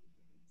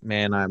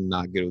 Man, I'm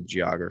not good with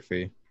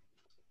geography.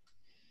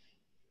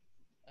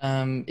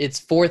 It's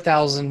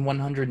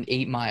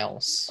 4,108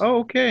 miles. Oh,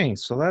 okay.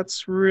 So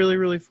that's really,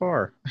 really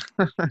far.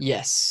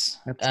 Yes.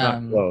 That's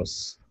not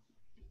close.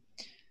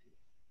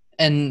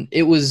 And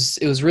it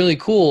was really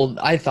cool,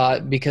 I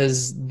thought,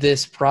 because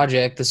this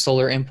project, the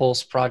Solar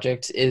Impulse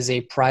project, is a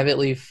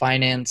privately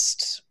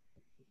financed,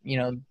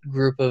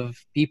 group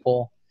of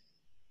people,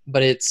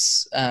 but it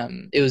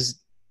was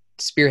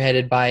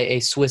spearheaded by a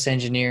Swiss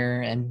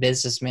engineer and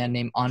businessman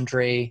named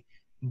Andre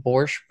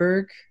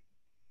Borschberg,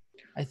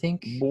 I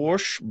think.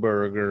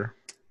 Borschberger.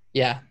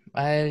 Yeah,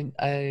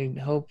 I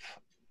hope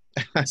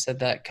I said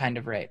that kind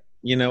of right.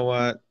 You know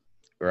what?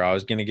 We're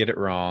always gonna get it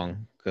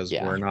wrong because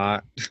we're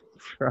not.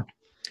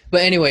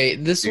 But anyway,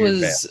 this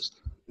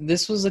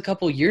was a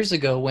couple years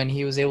ago when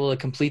he was able to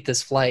complete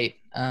this flight,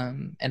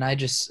 and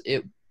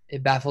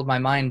it baffled my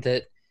mind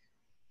that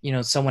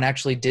someone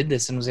actually did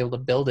this and was able to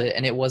build it,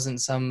 and it wasn't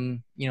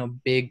some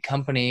big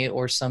company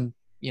or some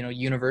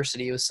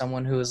university. It was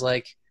someone who was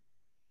like,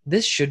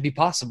 this should be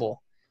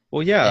possible.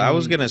 Well, yeah, I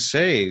was gonna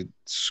say,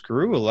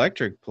 screw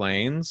electric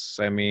planes.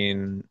 I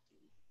mean,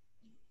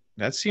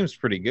 that seems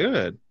pretty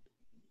good.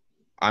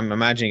 I'm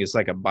imagining it's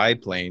like a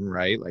biplane,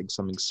 right? Like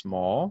something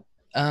small.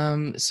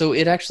 So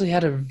it actually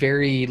had a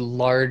very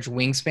large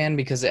wingspan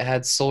because it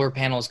had solar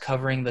panels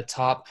covering the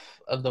top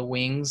of the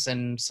wings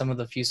and some of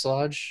the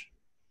fuselage.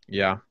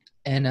 Yeah.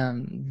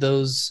 And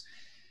those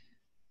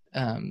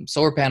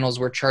solar panels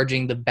were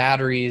charging the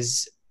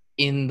batteries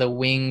in the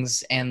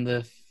wings and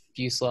the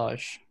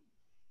fuselage,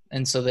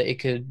 and so that it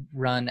could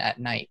run at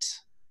night,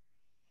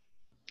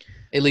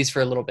 at least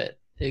for a little bit.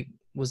 It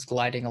was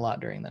gliding a lot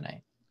during the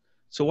night.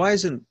 So why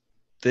isn't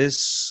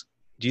this,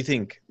 do you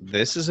think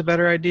this is a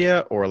better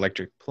idea or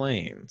electric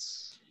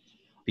planes?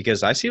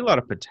 Because I see a lot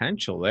of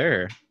potential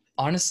there.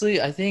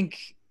 Honestly, I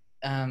think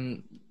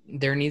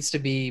there needs to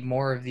be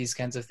more of these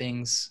kinds of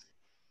things.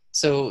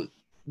 So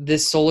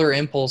this Solar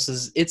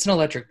Impulse it's an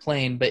electric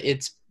plane, but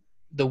it's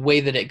the way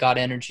that it got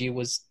energy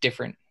was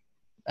different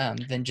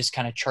than just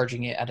kind of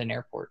charging it at an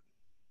airport.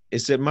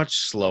 Is it much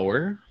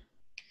slower?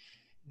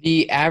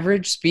 The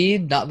average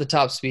speed, not the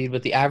top speed,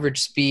 but the average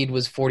speed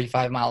was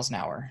 45 miles an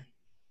hour.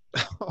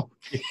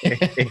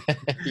 Okay.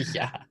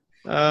 Yeah.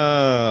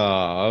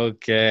 Oh,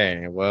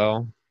 okay.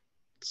 Well,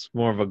 it's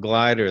more of a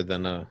glider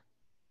than a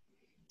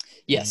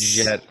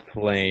jet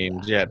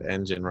plane, jet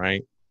engine,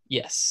 right?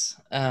 Yes.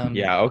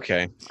 Yeah,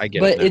 okay. I get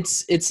but it. But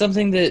it's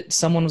something that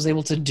someone was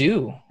able to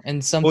do,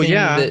 and something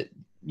that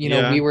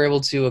we were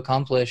able to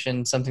accomplish,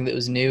 and something that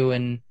was new,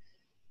 and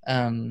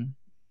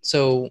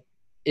so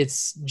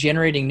it's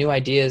generating new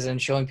ideas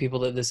and showing people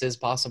that this is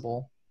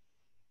possible.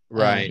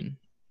 Right.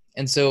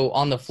 And so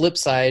on the flip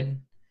side,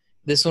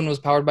 this one was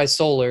powered by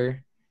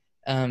solar.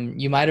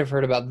 You might have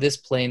heard about this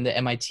plane that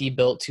MIT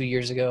built 2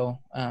 years ago.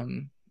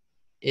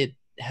 It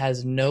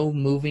has no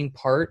moving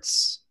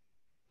parts,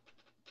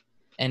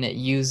 and it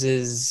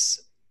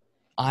uses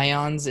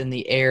ions in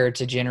the air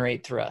to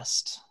generate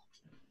thrust.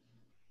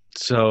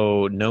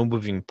 So no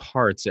moving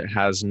parts. It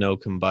has no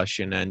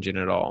combustion engine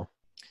at all.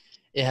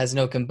 It has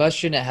no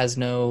combustion. It has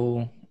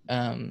no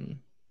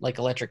like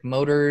electric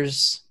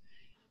motors.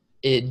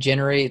 It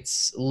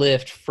generates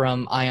lift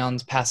from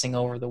ions passing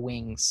over the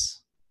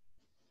wings.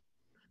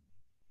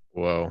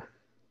 Whoa.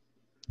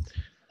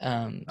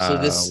 So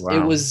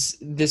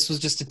this was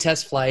just a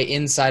test flight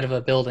inside of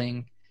a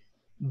building,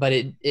 but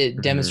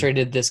it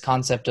demonstrated this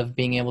concept of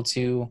being able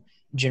to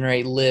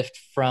generate lift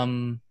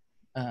from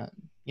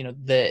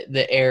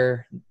the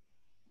air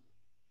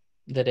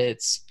that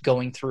it's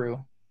going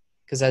through,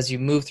 because as you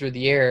move through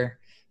the air,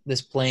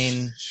 this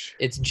plane,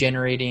 it's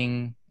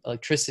generating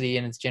electricity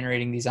and it's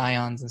generating these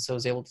ions, and so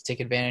it's able to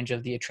take advantage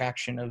of the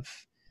attraction of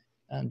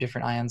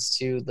different ions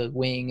to the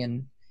wing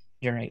and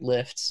generate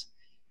lifts.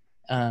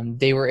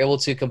 They were able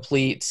to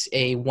complete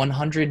a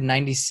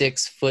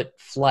 196-foot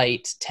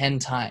flight 10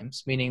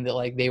 times, meaning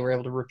that they were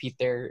able to repeat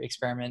their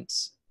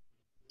experiments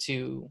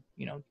to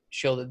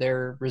show that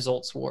their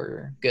results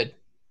were good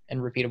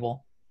and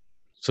repeatable.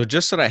 So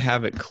just so that I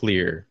have it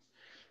clear,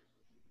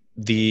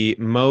 the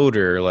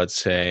motor, let's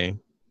say,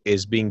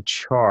 is being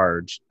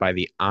charged by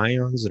the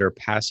ions that are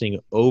passing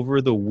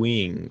over the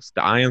wings,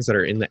 the ions that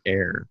are in the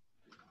air,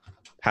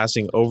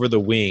 passing over the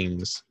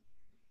wings,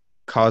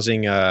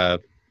 causing a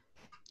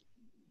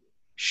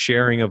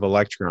sharing of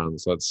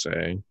electrons, let's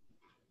say,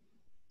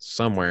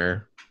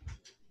 somewhere,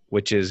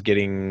 which is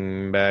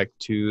getting back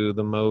to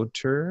the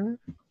motor.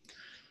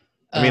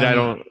 I mean, I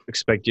don't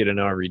expect you to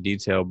know every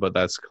detail, but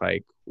that's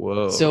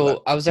Whoa, So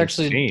I that's was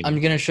actually, I'm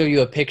insane. going to show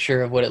you a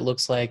picture of what it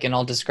looks like, and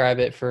I'll describe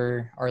it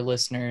for our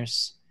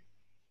listeners.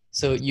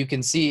 So you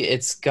can see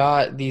it's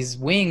got these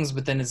wings,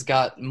 but then it's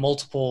got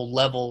multiple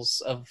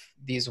levels of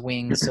these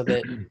wings so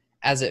that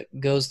as it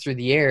goes through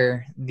the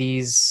air,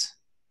 these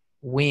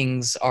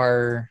wings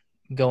are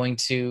going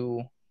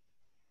to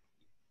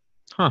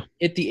Huh.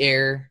 hit the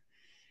air.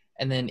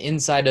 And then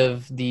inside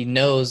of the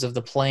nose of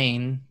the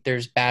plane,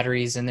 there's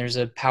batteries and there's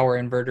a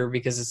power inverter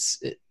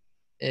because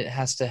it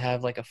has to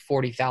have like a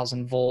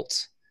 40,000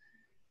 volt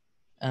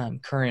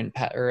current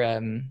or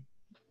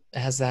it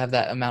has to have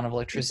that amount of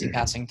electricity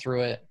passing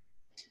through it.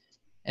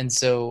 And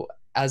so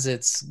as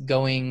it's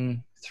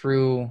going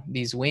through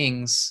these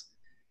wings,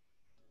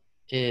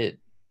 it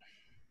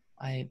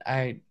I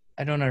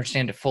don't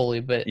understand it fully,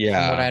 but from what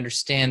Yeah. I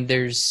understand,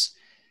 there's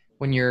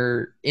when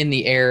you're in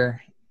the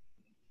air,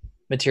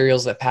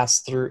 materials that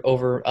pass through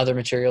over other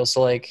materials.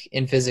 So like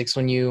in physics,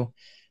 when you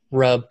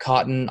rub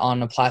cotton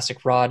on a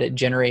plastic rod, it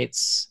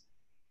generates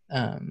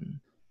um,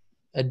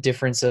 a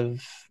difference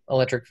of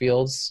electric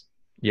fields.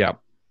 Yeah.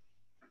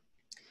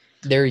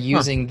 They're Huh.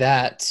 using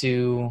that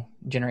to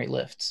generate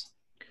lift.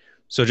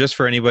 So just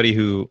for anybody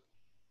who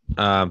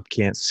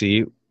can't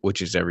see,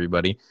 which is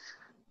everybody,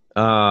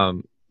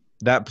 um,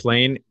 that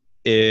plane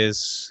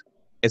is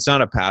it's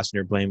not a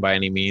passenger plane by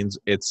any means.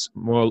 It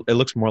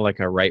looks more like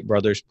a Wright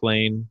brothers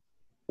plane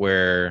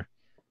where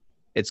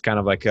it's kind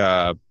of like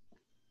I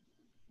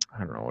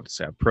don't know what to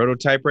say, a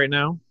prototype right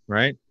now,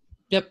 right?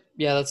 Yep.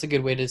 Yeah, that's a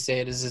good way to say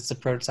it. Is it's a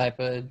prototype.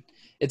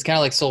 It's kind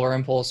of like Solar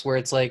Impulse, where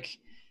it's like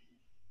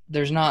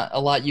there's not a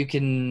lot you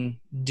can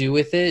do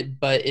with it,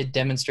 but it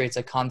demonstrates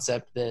a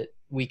concept that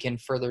we can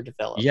further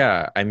develop.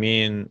 Yeah, I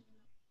mean,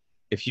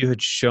 if you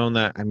had shown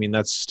that, I mean,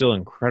 that's still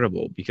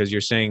incredible because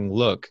you're saying,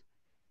 look,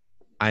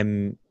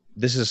 I'm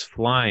this is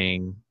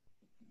flying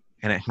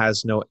and it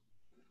has no,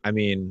 I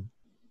mean,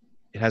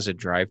 it has a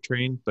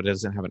drivetrain, but it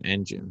doesn't have an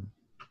engine.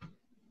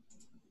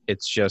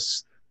 It's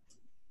just,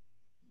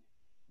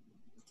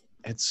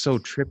 it's so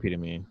trippy to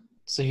me.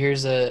 So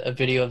here's a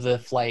video of the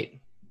flight.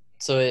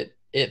 So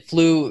it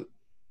flew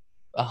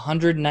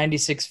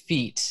 196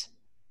 feet,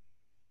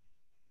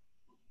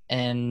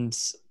 and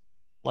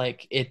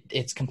like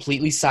it's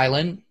completely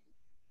silent.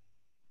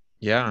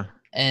 Yeah.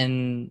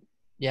 And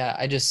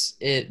yeah,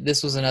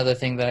 this was another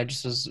thing that I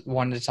just was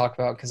wanted to talk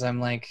about because I'm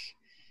like,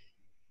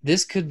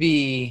 this could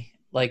be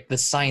like the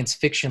science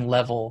fiction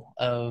level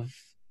of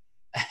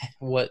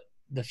what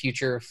the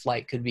future of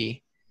flight could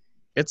be.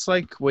 It's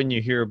like when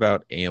you hear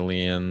about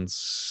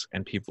aliens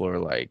and people are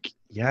like,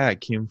 yeah,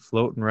 it came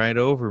floating right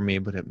over me,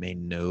 but it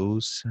made no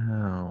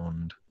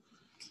sound.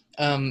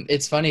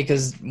 It's funny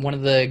because one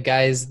of the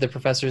guys, the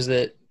professors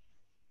that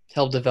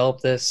helped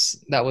develop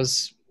this, that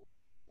was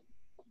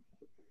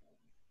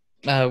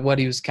what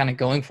he was kind of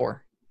going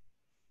for.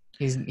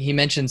 He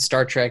mentioned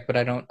Star Trek, but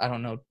I don't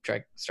know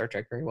Star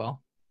Trek very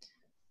well.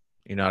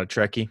 You're not a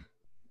Trekkie?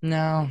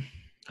 No.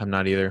 I'm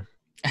not either.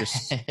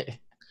 Just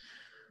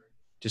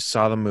just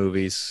saw the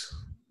movies.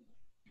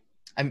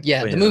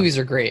 Yeah, But the movies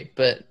are great,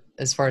 but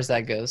as far as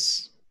that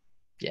goes,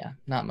 yeah,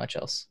 not much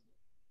else.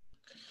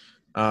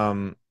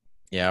 Um,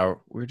 yeah,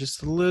 we're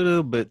just a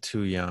little bit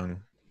too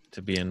young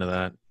to be into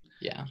that.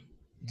 Yeah.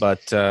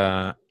 But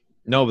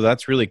no, but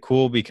that's really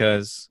cool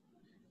because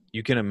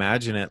you can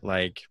imagine it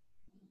like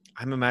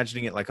I'm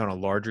imagining it like on a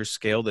larger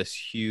scale, this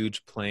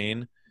huge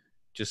plane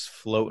just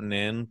floating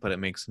in, but it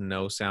makes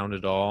no sound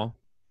at all.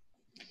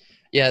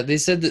 Yeah, they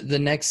said that the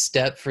next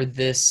step for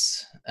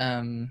this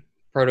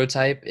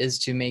prototype is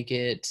to make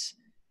it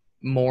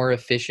more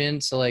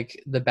efficient. So like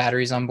the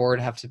batteries on board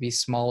have to be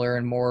smaller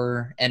and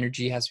more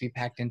energy has to be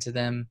packed into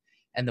them,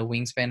 and the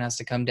wingspan has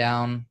to come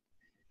down.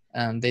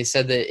 They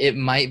said that it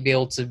might be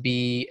able to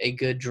be a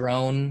good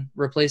drone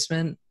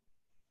replacement.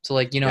 So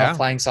like, you know how Yeah.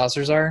 flying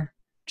saucers are?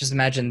 Just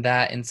imagine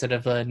that instead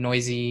of a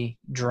noisy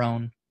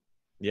drone.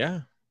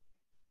 Yeah.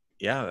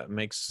 Yeah, that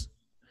makes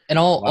And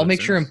a I'll lot of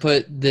make sure and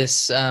sense. put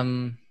this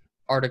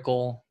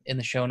article in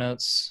the show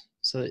notes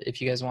so that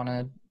if you guys want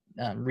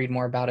to read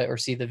more about it or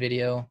see the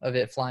video of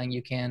it flying,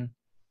 you can.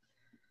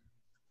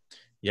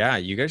 Yeah,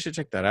 you guys should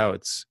check that out.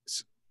 It's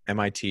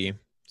MIT.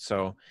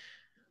 So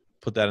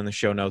put that in the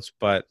show notes.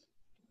 But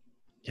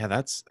yeah,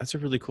 that's a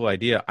really cool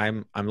idea.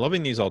 I'm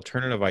loving these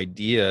alternative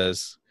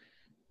ideas.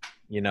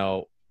 You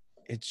know,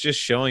 it's just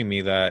showing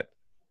me that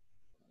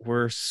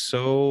we're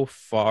so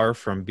far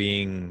from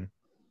being,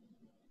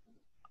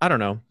 I don't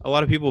know, a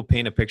lot of people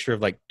paint a picture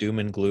of like doom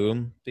and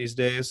gloom these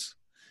days.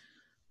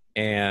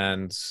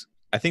 And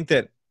I think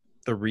that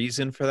the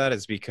reason for that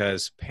is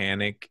because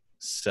panic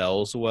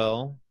sells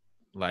well.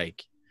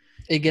 Like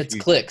It if gets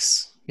you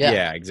clicks. Yeah.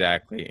 yeah,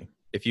 exactly.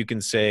 If you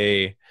can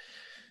say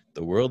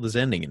the world is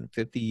ending in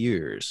 50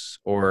 years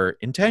or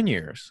in 10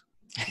 years,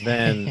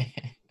 then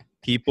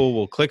people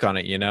will click on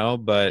it, you know,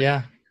 but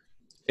Yeah.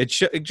 it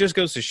just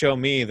goes to show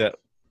me that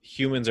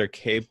humans are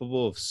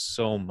capable of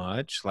so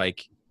much.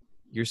 Like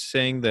you're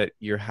saying that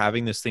you're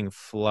having this thing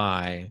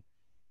fly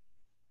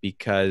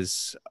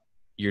because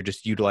you're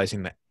just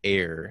utilizing the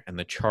air and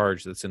the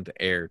charge that's in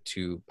the air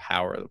to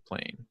power the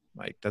plane.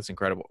 Like, that's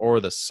incredible. Or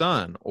the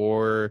sun,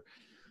 or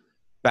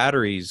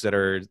batteries that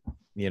are,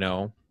 you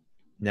know,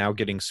 now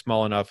getting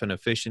small enough and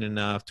efficient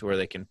enough to where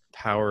they can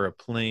power a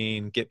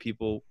plane, get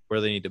people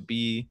where they need to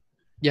be.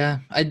 Yeah,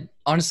 I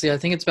honestly I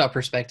think it's about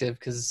perspective,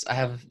 because I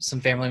have some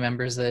family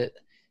members that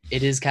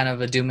it is kind of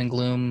a doom and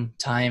gloom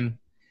time,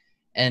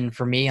 and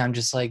for me, I'm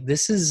just like,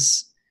 this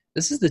is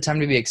the time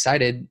to be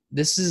excited.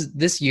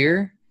 This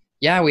year.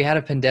 Yeah, we had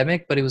a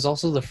pandemic, but it was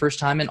also the first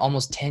time in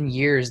almost 10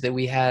 years that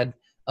we had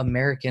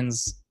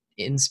Americans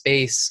in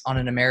space on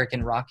an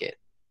American rocket.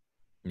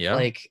 Yeah.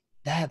 Like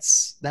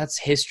that's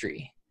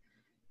history.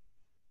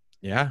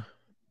 Yeah.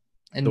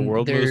 The And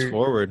world moves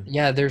forward.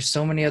 yeah, there's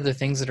so many other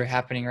things that are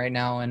happening right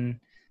now, and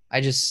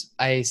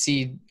I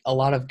see a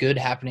lot of good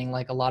happening.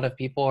 Like, a lot of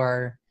people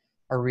are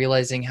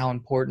realizing how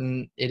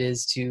important it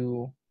is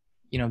to,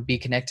 be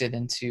connected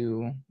and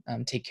to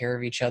take care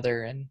of each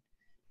other. And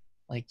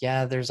like,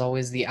 yeah, there's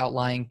always the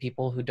outlying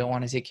people who don't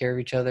want to take care of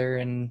each other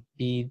and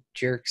be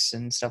jerks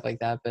and stuff like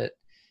that, but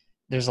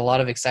there's a lot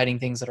of exciting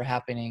things that are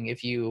happening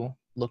if you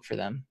look for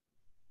them.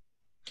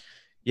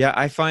 Yeah,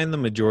 I find the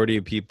majority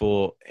of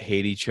people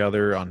hate each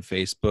other on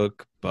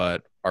Facebook,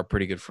 but are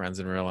pretty good friends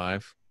in real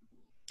life.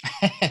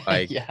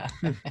 Like, Yeah.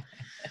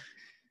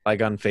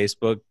 like on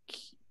Facebook,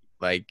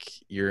 like,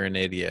 you're an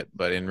idiot,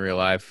 but in real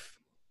life,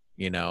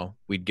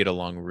 we'd get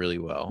along really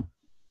well.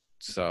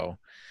 So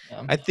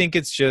Yeah. I think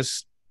it's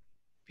just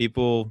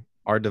people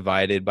are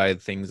divided by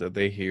things that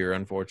they hear,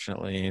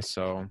 unfortunately.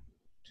 So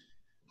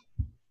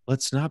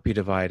let's not be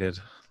divided.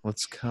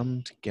 Let's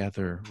come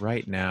together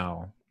right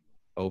now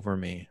over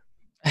me.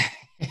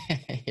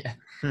 Yeah.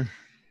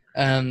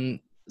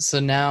 So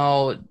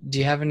now, do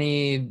you have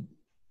any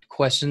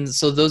questions?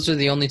 So those are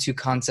the only two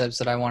concepts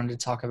that I wanted to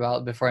talk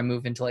about before I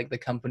move into like the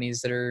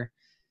companies that are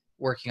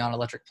working on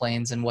electric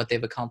planes and what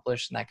they've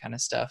accomplished and that kind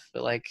of stuff.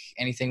 But like,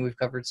 anything we've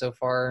covered so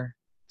far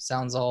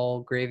sounds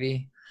all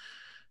gravy.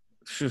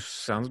 Phew,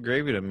 sounds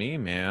gravy to me,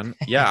 man.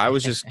 Yeah, I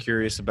was just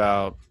curious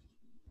about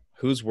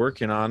who's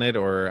working on it,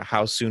 or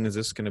how soon is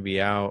this going to be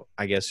out?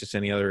 I guess just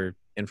any other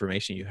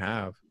information you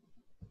have.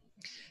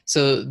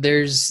 So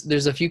there's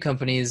a few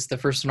companies. The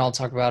first one I'll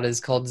talk about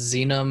is called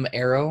Xenom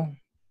Aero.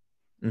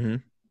 Mm-hmm.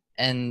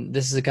 And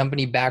this is a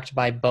company backed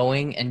by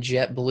Boeing and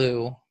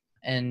JetBlue.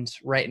 And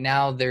right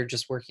now they're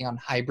just working on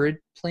hybrid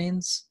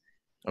planes.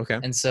 Okay.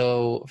 And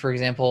so, for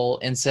example,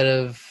 instead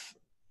of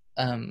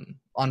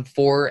on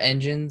 4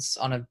 engines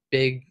on a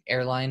big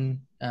airline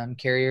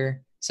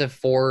carrier, instead of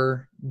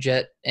 4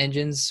 jet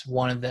engines,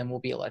 one of them will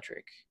be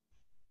electric.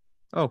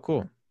 Oh,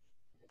 cool.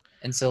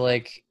 And so,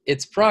 like,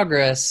 it's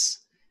progress,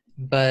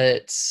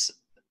 but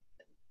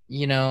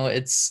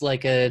it's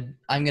like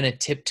I'm gonna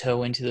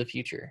tiptoe into the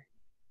future.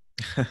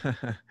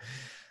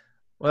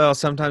 Well,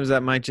 sometimes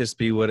that might just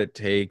be what it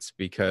takes,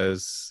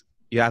 because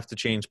you have to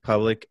change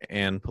public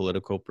and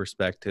political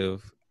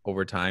perspective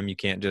over time. You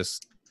can't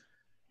just,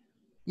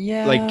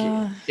 like,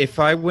 Yeah. if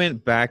I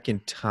went back in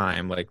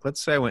time, like,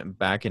 let's say I went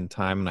back in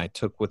time and I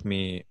took with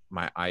me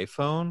my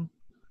iPhone,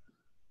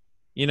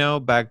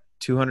 back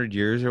 200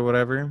 years or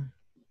whatever,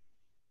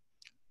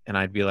 and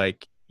I'd be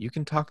like, you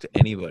can talk to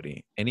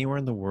anybody, anywhere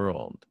in the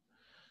world.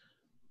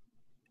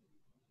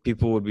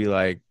 People would be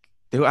like,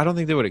 I don't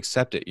think they would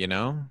accept it,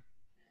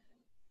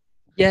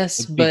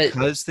 Yes, Like, but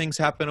because things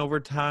happen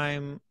over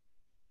time,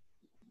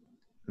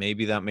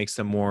 maybe that makes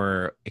them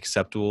more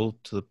acceptable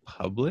to the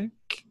public.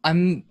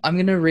 I'm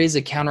gonna raise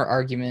a counter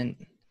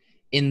argument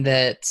in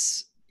that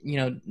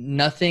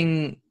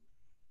nothing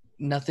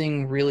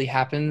really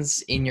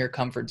happens in your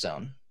comfort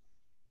zone.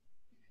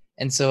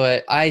 And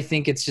so I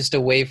think it's just a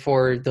way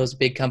for those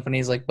big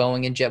companies like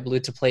Boeing and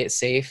JetBlue to play it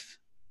safe,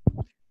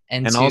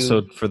 and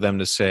Also for them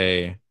to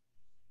say,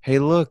 hey,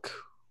 look,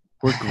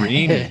 we're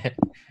green.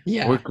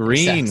 Yeah, We're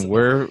green. exactly.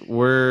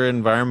 We're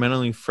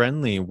environmentally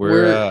friendly.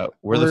 We're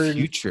the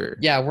future.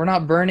 Yeah, we're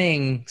not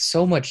burning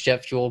so much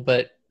jet fuel,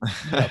 but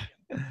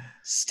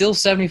still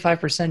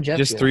 75% jet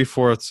Just fuel.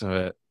 3/4 of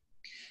it.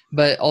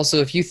 But also,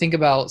 if you think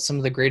about some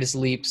of the greatest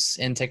leaps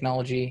in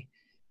technology,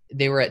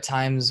 they were at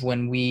times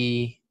when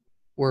we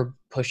were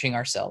pushing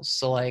ourselves.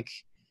 So like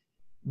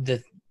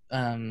the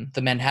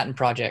Manhattan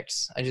Project,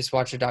 I just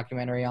watched a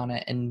documentary on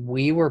it, and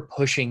we were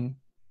pushing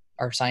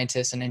our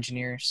scientists and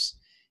engineers.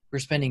 We're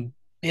spending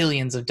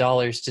billions of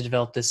dollars to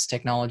develop this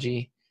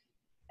technology,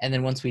 and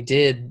then once we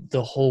did,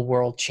 the whole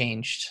world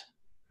changed.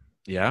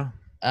 Yeah.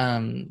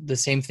 The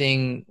same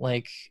thing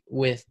like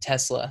with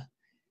Tesla.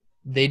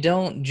 They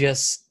don't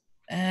just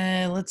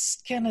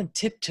let's kind of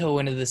tiptoe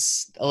into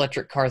this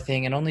electric car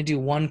thing and only do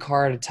one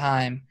car at a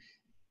time.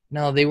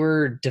 No, they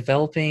were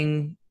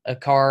developing a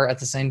car at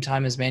the same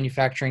time as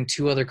manufacturing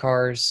 2 other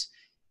cars,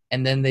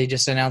 and then they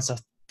just announced a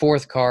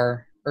 4th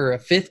car or a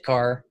 5th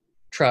car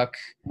truck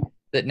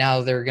that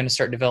now they're going to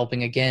start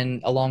developing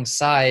again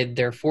alongside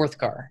their 4th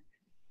car.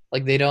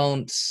 Like, they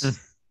don't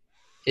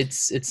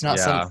it's not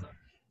some,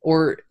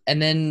 or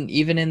and then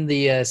even in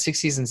the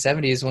 60s and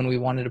 70s, when we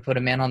wanted to put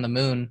a man on the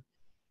moon,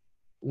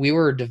 we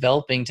were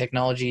developing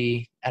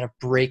technology at a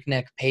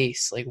breakneck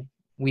pace. Like,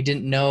 we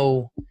didn't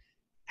know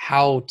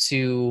how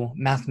to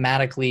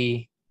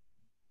mathematically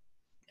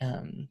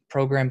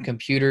program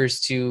computers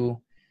to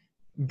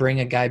bring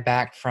a guy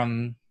back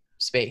from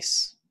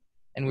space,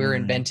 and we were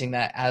inventing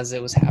that as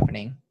it was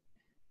happening.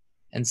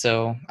 And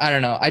so I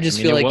don't know. I just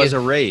feel it like was a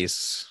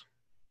race.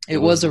 It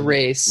was a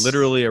race,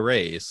 literally a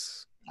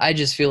race. I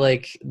just feel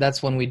like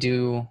that's when we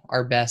do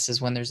our best,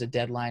 is when there's a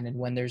deadline and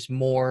when there's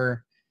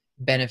more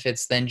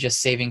benefits than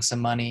just saving some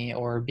money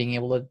or being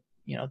able to,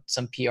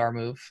 some PR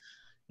move.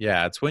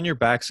 Yeah, it's when your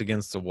back's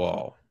against the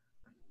wall,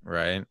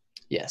 right?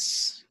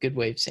 Yes, good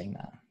way of saying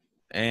that.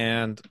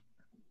 And,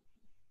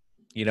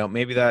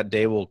 maybe that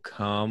day will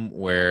come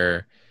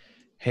where,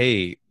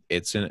 hey,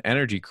 it's an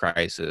energy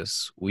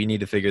crisis. We need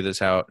to figure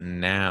this out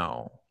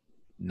now,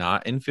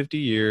 not in 50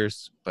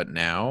 years, but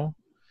now.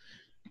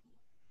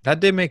 That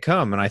day may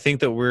come, and I think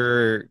that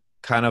we're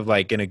kind of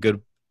like in a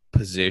good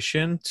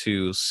position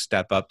to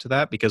step up to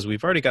that because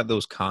we've already got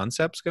those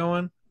concepts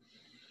going,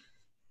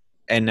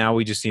 and now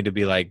we just need to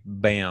be like,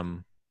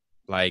 bam,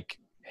 like,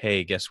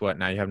 hey, guess what?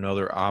 Now you have no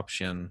other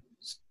option.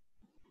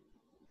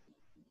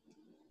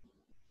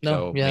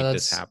 So make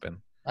this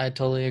happen. I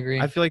totally agree.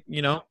 I feel like,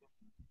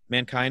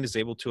 mankind is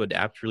able to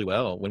adapt really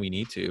well when we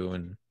need to,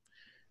 and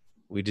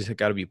we just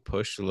got to be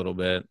pushed a little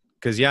bit.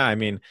 Because,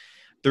 the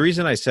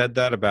reason I said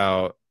that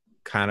about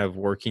kind of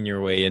working your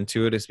way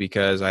into it is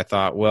because I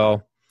thought,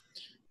 well,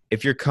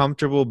 if you're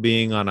comfortable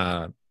being on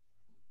a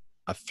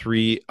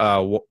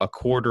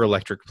quarter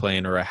electric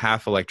plane or a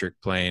half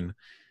electric plane,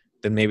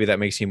 then maybe that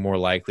makes you more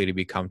likely to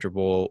be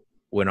comfortable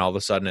when all of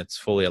a sudden it's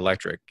fully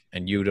electric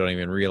and you don't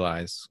even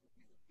realize.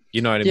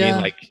 You know what I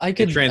mean? Like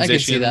it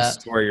transitions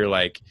to where you're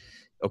like,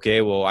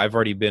 okay, well, I've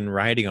already been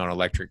riding on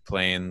electric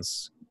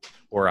planes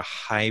or a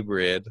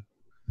hybrid.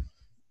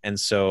 And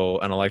so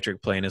an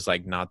electric plane is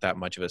like not that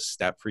much of a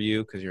step for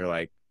you because you're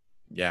like,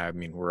 yeah,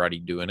 we're already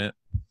doing it.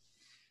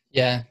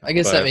 Yeah, I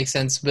guess that makes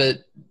sense. But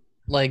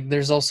like,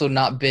 there's also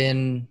not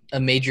been a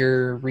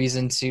major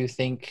reason to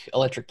think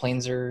electric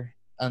planes are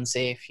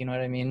unsafe. You know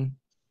what I mean?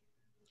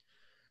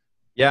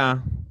 Yeah.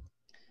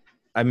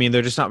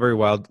 They're just not very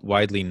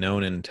widely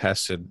known and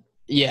tested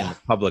in the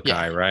public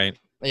eye, right?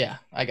 Yeah,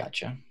 I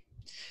gotcha.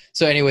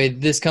 So anyway,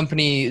 this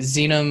company,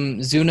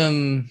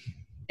 Zunum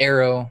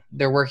Aero,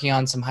 they're working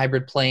on some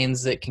hybrid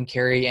planes that can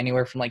carry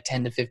anywhere from like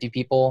 10 to 50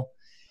 people.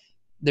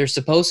 They're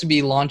supposed to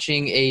be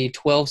launching a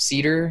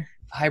 12-seater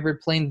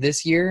hybrid plane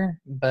this year,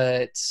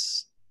 but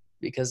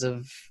because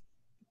of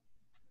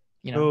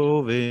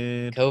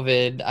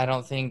COVID, I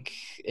don't think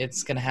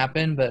it's going to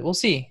happen, but we'll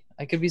see.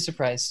 I could be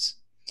surprised.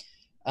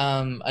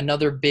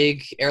 Another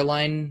big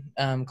airline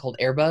called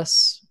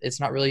Airbus, it's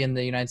not really in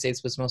the United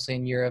States, but it's mostly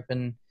in Europe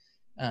and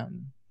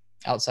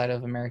outside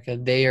of America.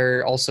 They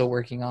are also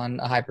working on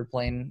a hybrid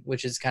plane,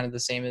 which is kind of the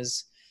same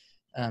as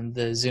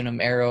the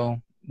Zunum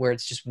Aero, where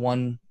it's just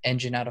one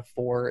engine out of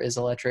 4 is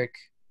electric.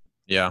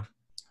 Yeah.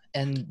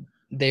 And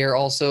they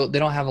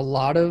don't have a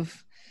lot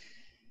of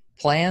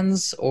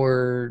plans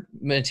or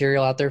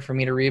material out there for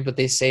me to read, but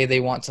they say they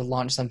want to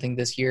launch something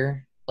this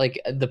year.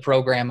 Like the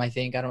program, I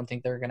don't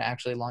think they're going to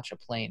actually launch a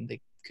plane. They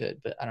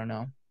could, but I don't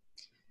know.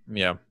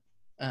 Yeah.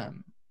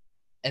 And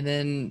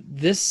then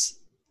this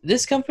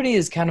company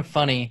is kind of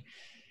funny.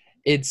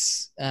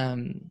 It's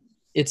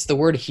the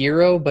word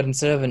hero, but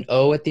instead of an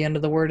O at the end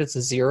of the word, it's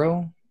a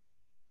 0.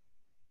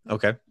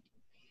 Okay.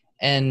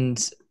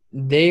 And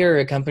they are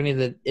a company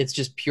that it's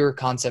just pure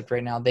concept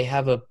right now. They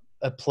have a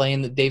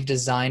plane that they've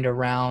designed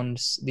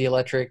around the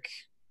electric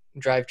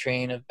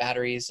drivetrain of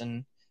batteries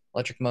and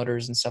electric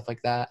motors and stuff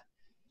like that.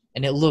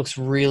 And it looks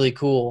really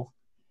cool.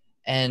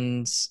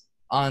 And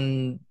I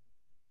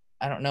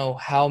don't know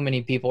how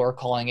many people are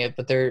calling it,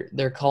 but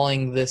they're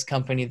calling this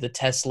company the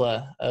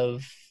Tesla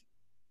of,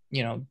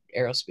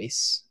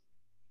 aerospace.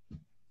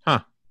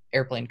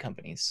 Airplane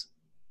companies.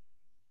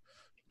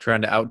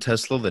 Trying to out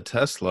Tesla the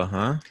Tesla,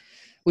 huh?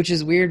 Which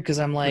is weird because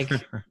I'm like,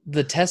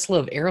 the Tesla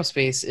of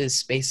aerospace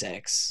is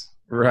SpaceX.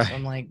 Right. So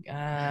I'm like,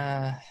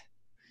 I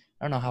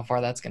don't know how far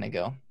that's going to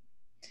go.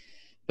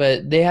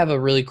 But they have a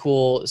really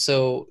cool,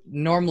 so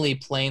normally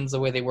planes, the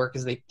way they work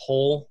is they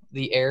pull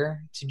the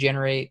air to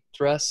generate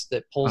thrust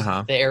that pulls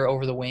the air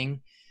over the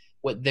wing.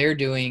 What they're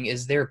doing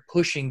is they're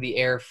pushing the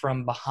air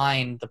from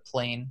behind the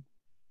plane.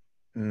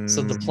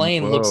 So the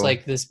plane looks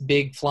like this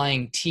big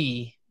flying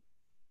T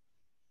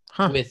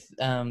with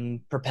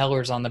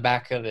propellers on the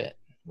back of it,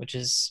 which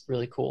is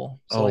really cool.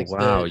 So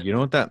wow. You know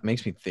what that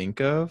makes me think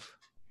of?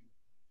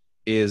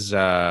 Is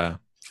do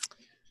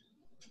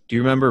you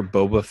remember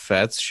Boba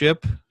Fett's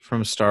ship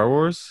from Star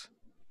Wars?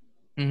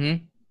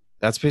 Mm-hmm.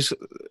 That's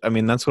basically,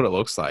 that's what it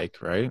looks like,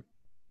 right?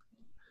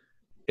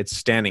 It's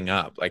standing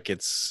up. Like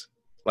it's,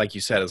 like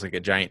you said, it's like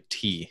a giant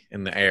T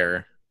in the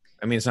air.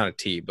 It's not a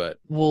T, but...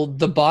 Well,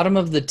 the bottom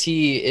of the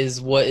T is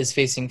what is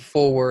facing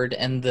forward,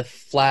 and the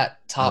flat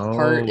top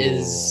part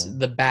is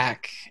the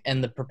back,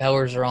 and the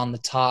propellers are on the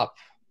top.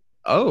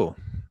 Oh,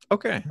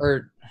 okay.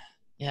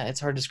 It's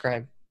hard to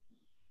describe.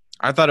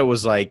 I thought it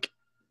was like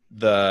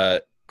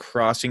the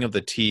crossing of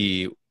the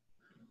T,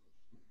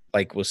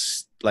 like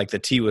was like the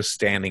T was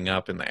standing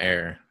up in the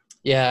air.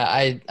 Yeah,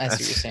 I see what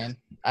you're saying.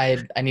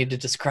 I need to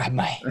describe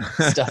my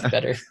stuff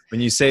better.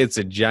 When you say it's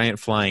a giant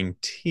flying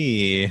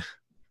T,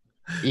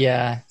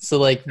 Yeah. So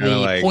like kind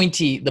of like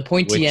the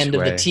pointy which end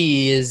of the way?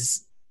 T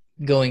is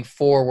going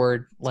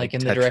forward, It's like like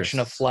in the direction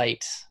of Tetris.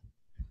 flight.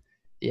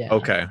 Yeah.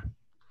 Okay.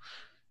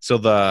 So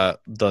the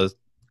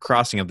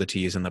crossing of the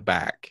T is in the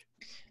back.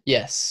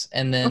 Yes.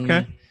 And Okay.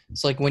 then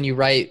it's like when you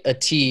write a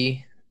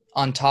T,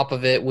 on top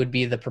of it would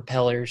be the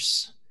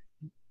propellers.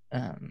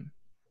 Um,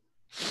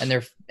 and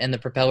the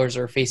propellers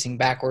are facing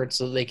backwards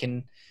so they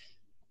can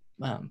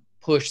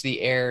push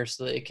the air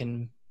so that it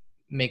can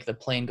make the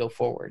plane go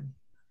forward.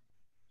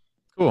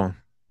 Cool.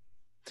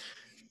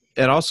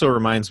 It also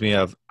reminds me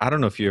of, I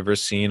don't know if you've ever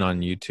seen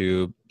on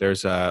YouTube,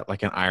 there's a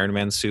like an Iron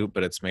Man suit,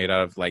 but it's made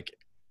out of like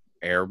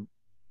air.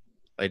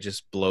 It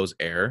just blows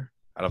air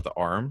out of the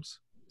arms.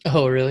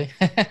 Oh, really?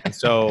 And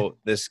so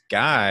this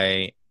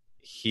guy,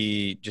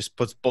 he just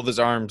puts both his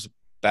arms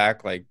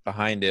back like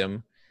behind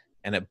him,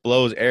 and it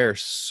blows air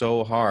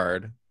so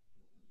hard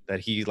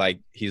that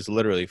he's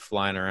literally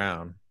flying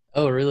around.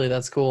 Oh, really?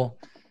 That's cool.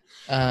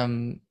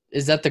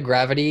 Is that the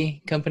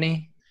Gravity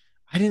company?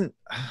 I didn't,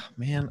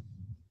 man.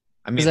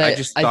 I Because mean, I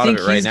just I thought of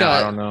think it right now.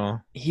 I don't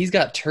know. he's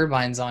got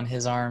turbines on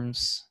his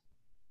arms.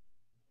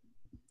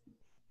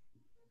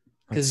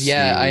 Let's Because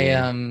yeah,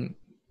 see.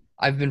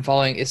 I've been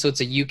following. So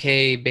it's a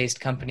UK based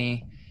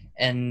company,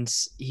 and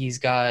he's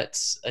got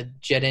a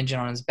jet engine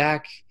on his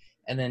back,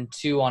 and then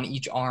two on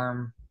each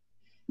arm,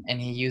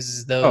 and he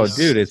uses Oh, those.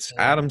 dude, it's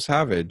Adam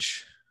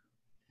Savage.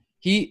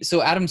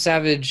 So Adam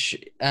Savage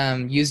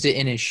used it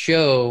in his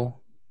show,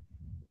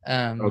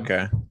 um,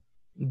 Okay.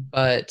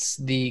 but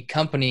the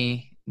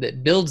company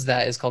that builds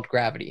that is called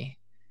Gravity,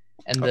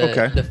 and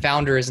Okay. the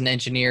founder is an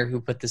engineer who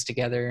put this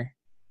together.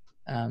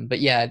 But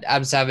yeah,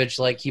 Adam Savage,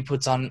 like he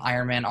puts on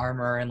Iron Man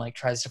armor and like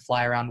tries to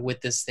fly around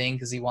with this thing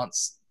because he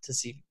wants to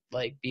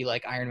be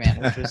like Iron Man,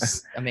 which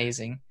was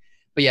amazing.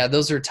 But yeah,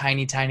 those are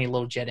tiny, tiny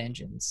little jet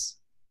engines.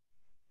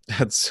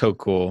 That's so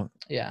cool.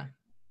 Yeah.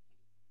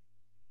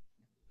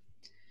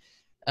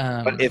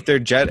 But if they're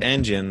jet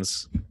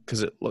engines,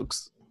 because it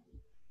looks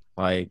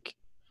like,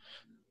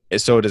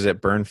 so does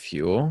it burn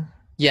fuel?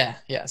 Yeah,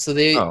 yeah. So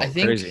I Oh,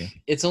 think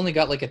crazy. it's only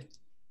got like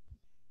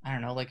I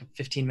don't know, like a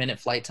 15-minute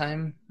flight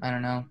time. I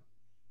don't know,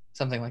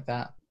 something like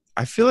that.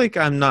 I feel like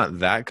I'm not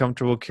that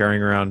comfortable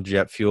carrying around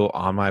jet fuel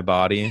on my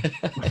body,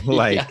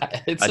 like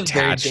Yeah, it's a very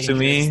attached to dangerous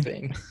me.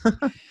 thing.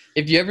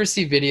 If you ever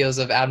see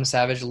videos of Adam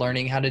Savage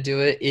learning how to do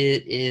it,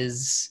 it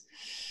is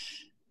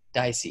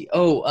dicey.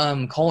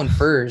 Oh, Colin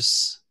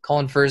Furs.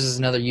 Colin Furs is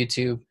another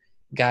YouTube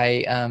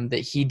guy that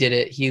he did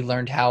it. He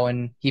learned how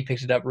and he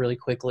picked it up really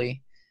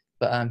quickly.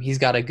 But he's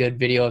got a good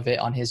video of it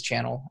on his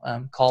channel.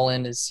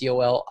 Colin is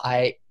Colin,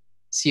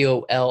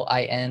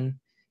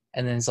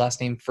 and then his last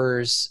name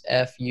Furze,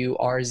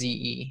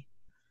 Furze.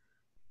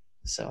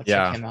 So check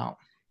Yeah, him out.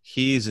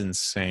 he's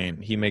insane.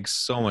 He makes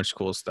so much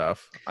cool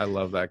stuff. I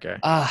love that guy.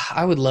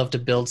 I would love to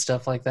build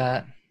stuff like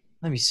that.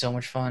 That'd be so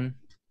much fun.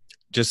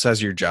 Just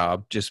as your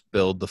job, just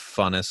build the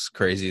funnest,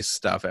 craziest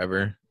stuff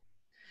ever.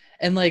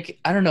 And like,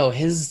 I don't know,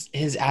 his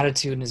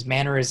attitude and his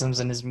mannerisms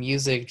and his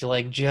music,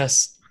 like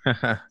just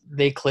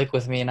they click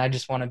with me, and I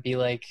just want to be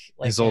like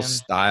His whole him.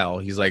 style.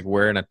 He's like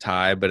wearing a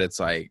tie, but it's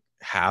like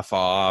half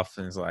off,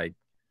 and it's like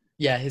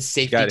Yeah, his he's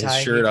safety got his tie,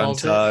 he shirt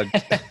calls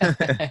untucked.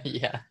 it.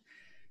 Yeah.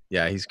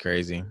 Yeah, he's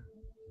crazy.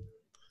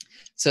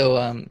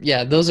 So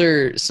yeah, those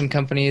are some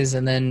companies,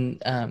 and then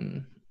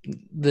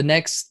the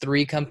next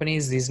three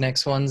companies, these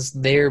next ones,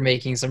 they're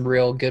making some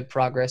real good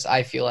progress.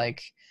 I feel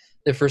like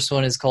the first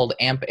one is called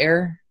Amp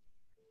Air.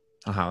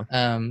 Uh-huh.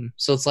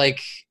 So it's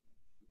like,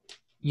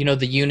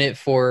 the unit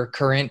for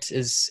current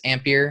is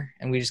ampere,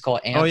 and we just call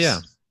it amps. Oh yeah.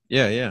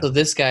 Yeah, yeah. So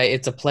this guy,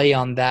 it's a play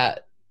on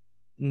that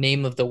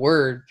name of the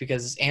word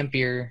because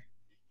ampere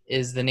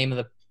is the name of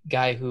the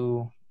guy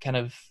who kind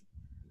of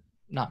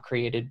not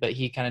created, but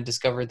he kind of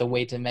discovered the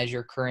way to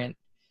measure current.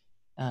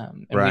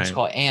 And we just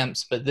call it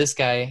amps. But this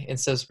guy,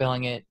 instead of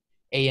spelling it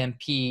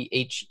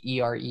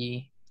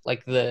AMPHERE,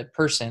 like the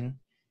person,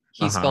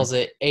 he spells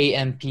it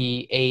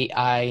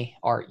AMPAIRE.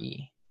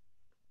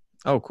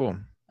 Oh, cool.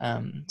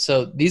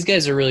 So these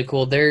guys are really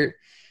cool. They're,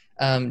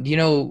 do you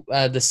know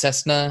the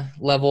Cessna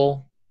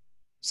level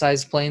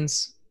size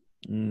planes?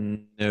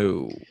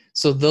 No.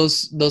 So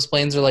those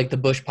planes are like the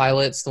Bush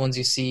pilots, the ones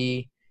you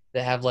see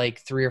that have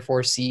like 3 or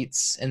 4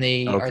 seats, and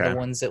they are the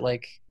ones that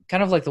like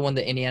kind of like the one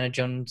that Indiana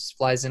Jones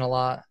flies in a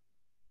lot.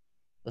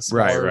 The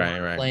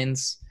smaller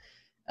planes.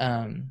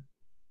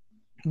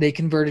 They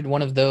converted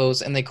one of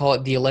those and they call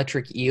it the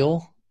electric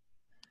eel.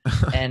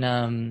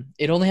 And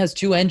it only has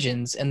 2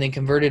 engines, and they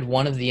converted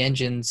one of the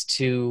engines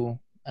to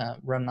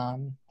run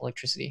on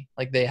electricity.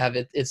 Like they have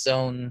its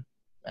own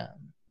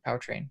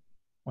powertrain,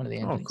 one of the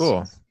engines. Oh,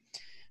 cool.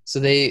 So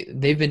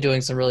they've been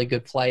doing some really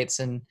good flights,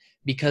 and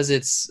because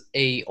it's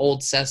a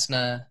old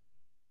Cessna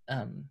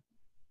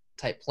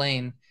type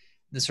plane,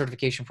 the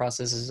certification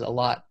process is a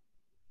lot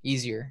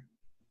easier.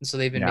 And so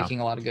they've been making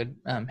a lot of good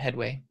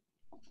headway.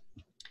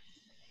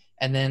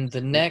 And then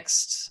the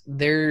next,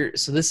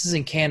 so this is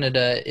in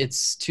Canada.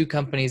 It's two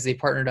companies. They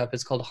partnered up.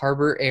 It's called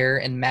Harbor Air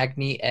and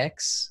Magni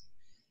X.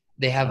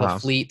 They have a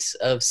fleet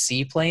of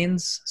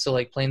seaplanes. So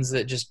like planes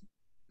that just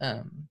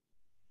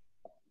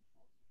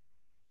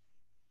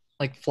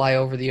like fly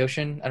over the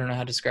ocean. I don't know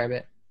how to describe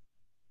it.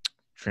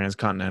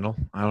 Transcontinental.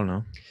 I don't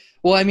know.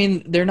 Well, I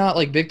mean, they're not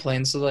like big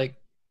planes. So like,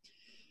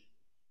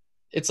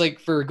 it's like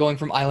for going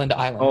from island to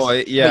island. Oh,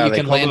 yeah. But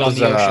you can land on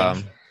the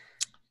ocean.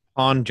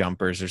 Pond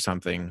jumpers or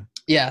something.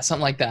 Yeah,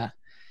 something like that.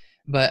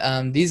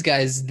 But these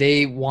guys,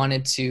 they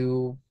wanted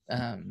to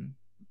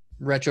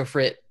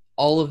retrofit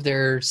all of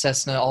their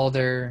Cessna, all of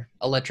their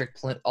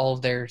all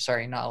of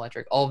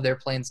their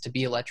planes to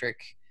be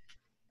electric.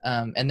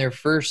 And their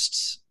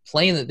first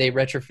plane that they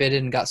retrofitted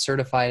and got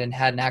certified and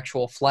had an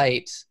actual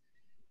flight,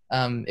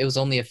 it was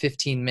only a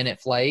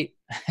 15-minute flight,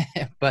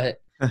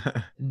 but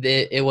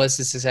it was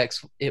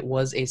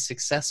a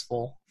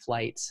successful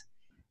flight,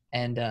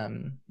 and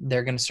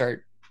they're going to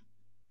start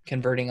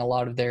converting a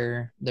lot of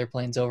their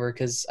planes over,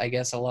 because I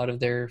guess a lot of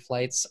their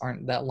flights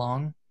aren't that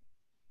long.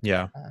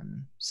 Yeah.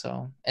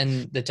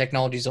 And the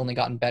technology's only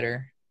gotten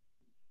better.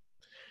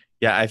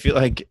 Yeah, I feel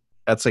like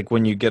that's like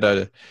when you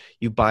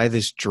buy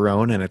this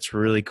drone and it's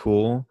really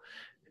cool,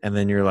 and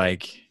then you're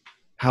like,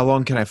 how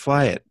long can I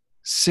fly it?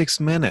 6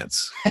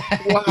 minutes.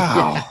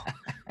 Wow. Yeah.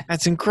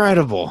 That's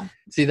incredible.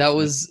 See, that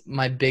was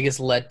my biggest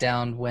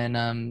letdown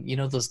when you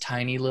know those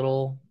tiny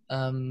little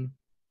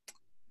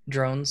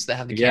drones that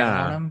have the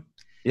camera on them?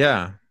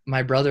 Yeah.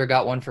 My brother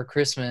got one for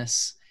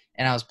Christmas,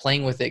 and I was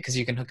playing with it because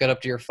you can hook it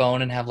up to your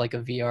phone and have like a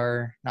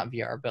not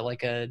VR, but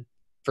like a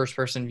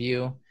first-person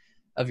view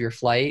of your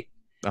flight.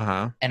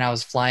 And I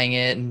was flying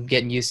it and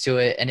getting used to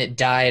it, and it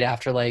died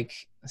after like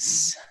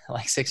 6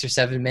 or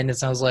 7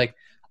 minutes. I was like,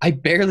 I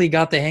barely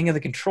got the hang of the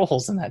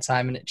controls in that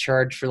time, and it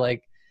charged for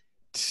like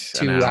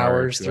 2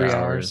 hours, 3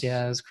 hours.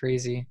 Yeah, it was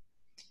crazy.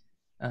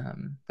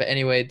 But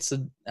anyway,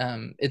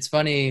 it's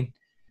funny.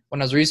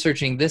 When I was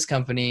researching this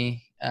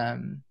company,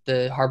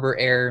 the Harbor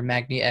Air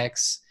Magni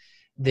X,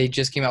 they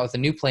just came out with a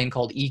new plane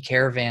called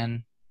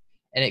E-Caravan,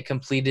 and it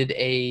completed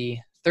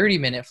a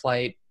 30-minute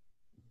flight,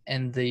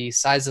 and the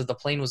size of the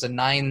plane was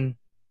 9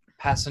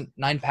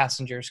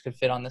 passengers could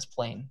fit on this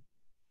plane.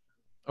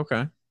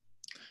 Okay.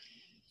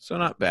 So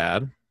not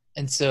bad.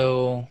 And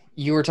so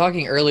you were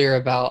talking earlier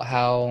about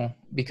how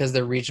because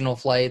they're regional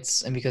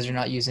flights and because you're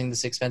not using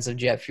this expensive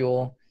jet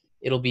fuel,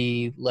 it'll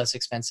be less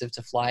expensive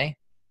to fly.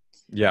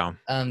 Yeah.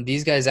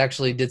 These guys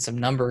actually did some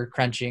number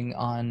crunching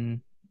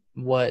on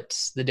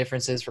what the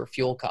difference is for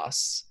fuel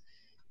costs.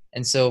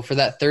 And so for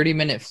that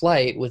 30-minute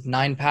flight with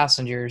 9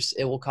 passengers,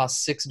 it will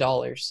cost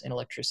 $6 in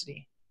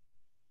electricity.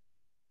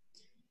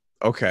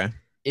 Okay.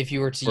 If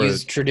you were to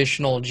use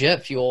traditional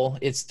jet fuel,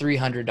 it's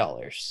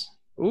 $300.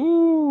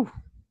 Ooh.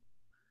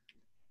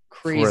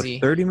 Crazy.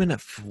 For a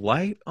 30-minute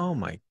flight? Oh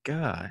my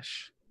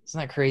gosh. Isn't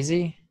that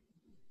crazy?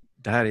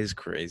 That is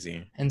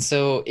crazy. And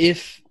so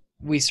if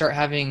we start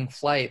having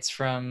flights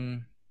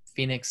from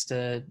Phoenix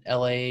to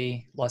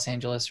LA, Los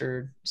Angeles,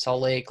 or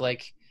Salt Lake,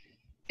 like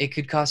it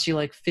could cost you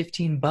like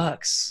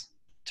 $15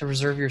 to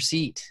reserve your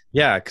seat.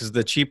 Yeah, because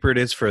the cheaper it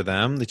is for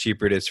them, the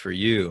cheaper it is for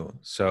you.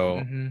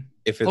 So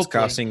if it's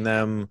costing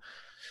them,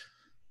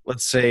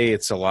 let's say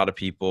it's a lot of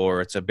people or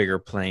it's a bigger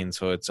plane,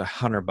 so it's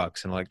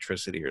 $100 in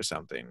electricity or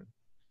something.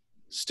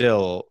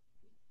 Still,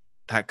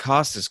 that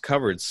cost is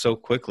covered so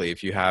quickly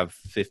if you have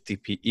 50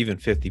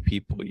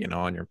 people,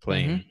 on your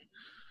plane.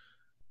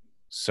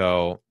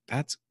 So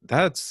that's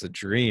the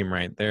dream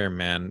right there,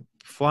 man.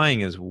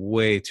 Flying is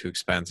way too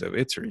expensive.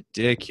 It's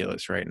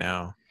ridiculous right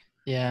now.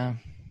 Yeah.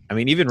 I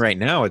mean, even right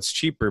now it's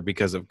cheaper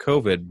because of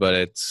COVID, but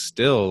it's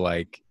still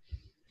like,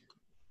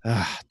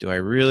 do I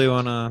really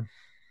want to?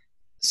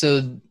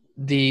 So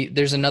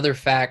there's another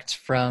fact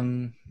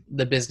from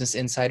the Business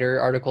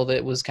Insider article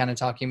that was kind of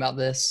talking about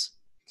this.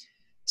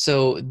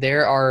 So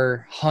there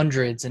are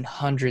hundreds and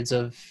hundreds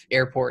of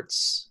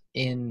airports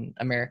in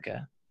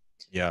America.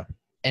 Yeah.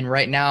 And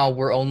right now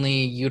we're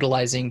only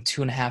utilizing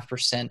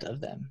 2.5% of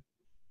them.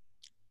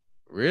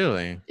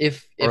 Really?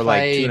 If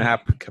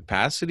 2.5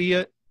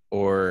 capacity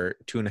or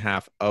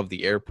 2.5 of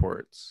the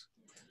airports.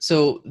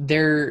 So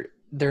they're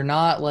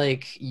not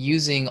like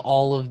using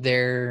all of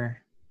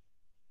their,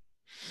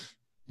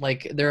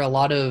 like there are a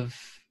lot of,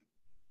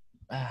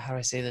 how do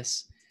I say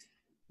this?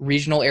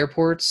 Regional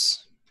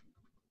airports.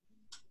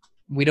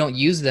 We don't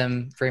use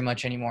them very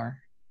much anymore.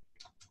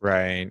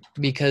 Right.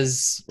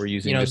 Because we're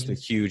using just the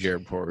huge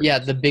airports. Yeah,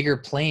 the bigger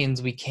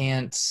planes we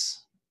can't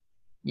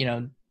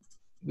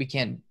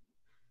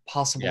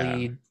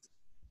possibly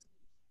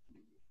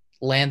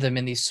land them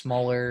in these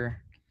smaller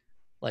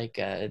like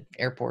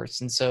airports.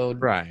 And so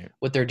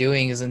what they're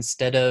doing is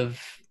instead of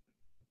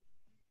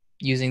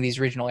using these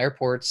regional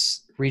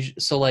airports,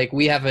 so like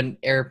we have an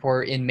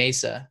airport in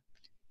Mesa.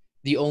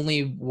 The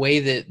only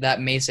way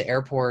that Mesa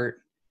airport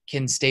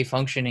can stay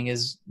functioning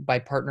is by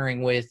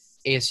partnering with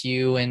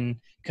ASU and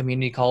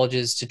community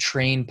colleges to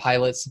train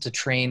pilots and to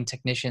train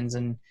technicians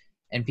and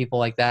people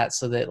like that,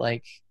 so that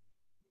like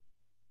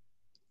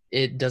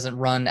it doesn't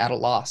run at a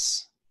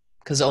loss.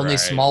 because only Right.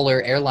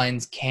 smaller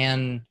airlines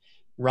can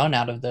run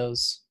out of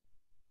those.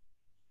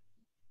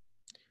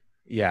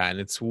 Yeah, and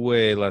it's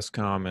way less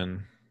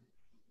common.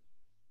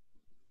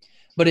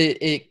 But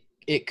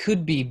it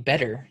could be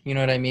better. You know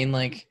what I mean?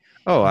 Like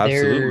Oh,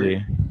 there,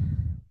 absolutely.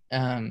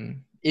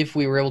 if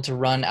we were able to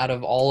run out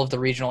of all of the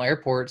regional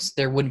airports,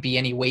 there wouldn't be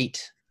any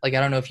wait. Like I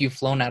don't know if you've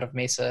flown out of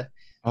Mesa,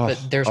 but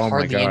Oh, there's oh my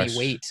hardly any gosh.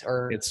 wait,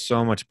 or It's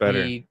so much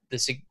better.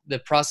 the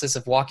process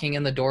of walking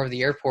in the door of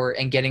the airport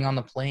and getting on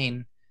the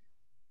plane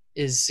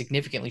is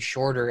significantly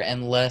shorter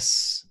and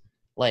less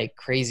like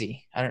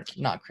crazy.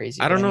 Not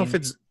crazy, I but don't I know if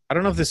mean, it's I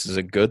don't know if this is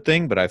a good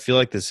thing, but I feel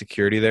like the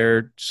security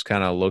there just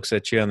kind of looks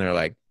at you and they're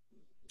like,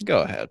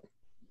 "Go ahead."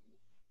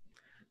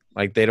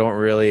 Like they don't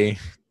really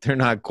they're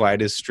not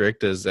quite as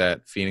strict as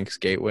at Phoenix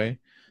Gateway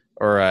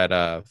or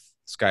at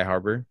Sky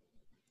Harbor.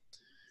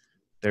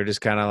 They're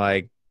just kind of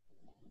like,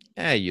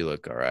 you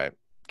look all right.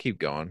 Keep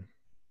going."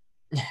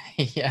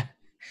 yeah.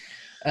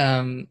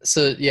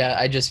 So yeah,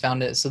 I just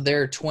found it. So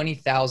there are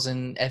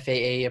 20,000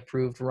 FAA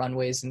approved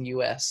runways in the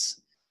US,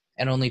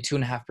 and only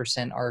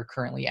 2.5% are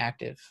currently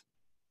active.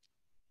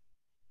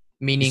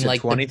 You Meaning said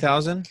like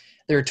 20,000?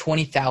 there are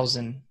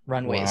 20,000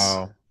 runways,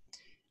 Wow.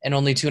 and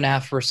only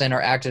 2.5%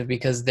 are active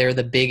because they're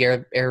the big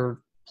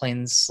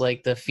airplanes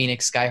like the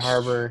Phoenix Sky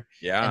Harbor and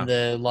Yeah.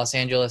 the Los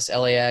Angeles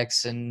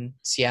LAX and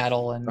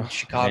Seattle and Oh,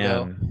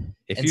 Chicago. man.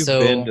 If And you've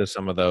been so to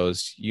some of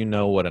those, you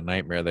know what a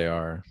nightmare they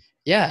are.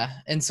 yeah,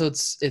 and so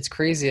it's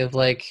crazy of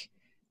like,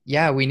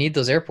 yeah, we need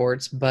those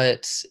airports,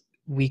 but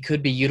we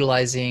could be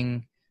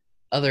utilizing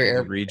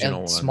other The regional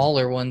one.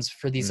 smaller ones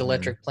for these Hmm.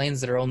 electric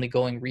planes that are only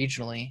going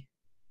regionally.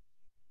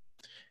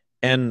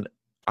 And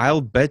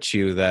I'll bet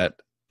you that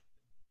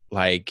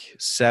like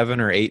 7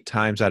 or 8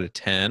 times out of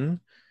 10,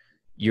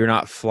 you're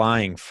not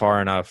flying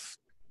far enough.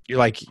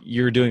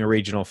 You're doing a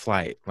regional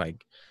flight.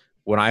 Like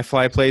when I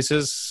fly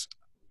places,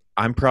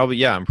 I'm probably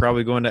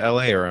going to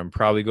LA, or I'm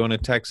probably going to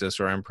Texas,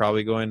 or I'm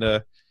probably going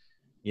to,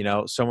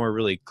 somewhere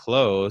really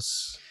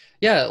close.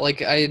 Yeah,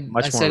 like I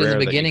Much more said in the rare that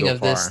you beginning go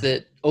of this far.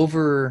 that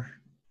over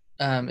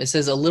it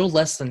says a little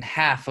less than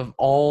half of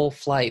all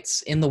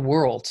flights in the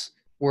world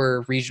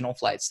were regional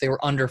flights. They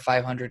were under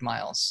 500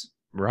 miles.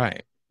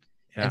 Right.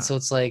 And Yeah. so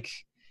it's like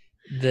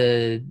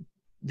the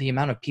the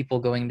amount of people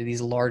going to these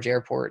large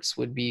airports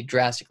would be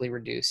drastically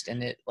reduced,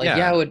 and it like yeah,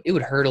 Yeah. it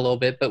would hurt a little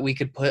bit, but we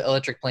could put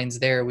electric planes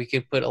there. We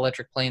could put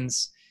electric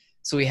planes.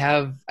 So we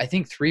have I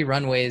think 3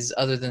 runways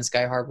other than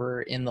Sky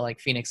Harbor in the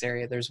like Phoenix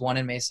area. There's one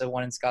in Mesa,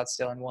 one in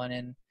Scottsdale, and one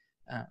in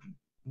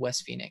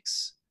West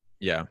Phoenix.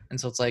 Yeah. And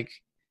so it's like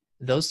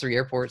those 3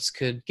 airports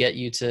could get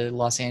you to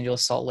Los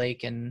Angeles, Salt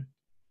Lake, and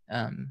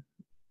um,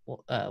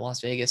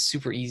 Las Vegas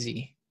super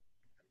easy.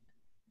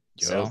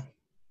 Yep. So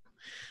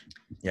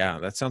Yeah,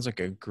 that sounds like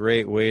a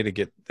great way to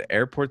get the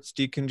airports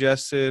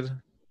decongested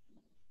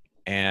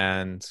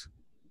and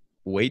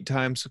wait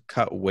times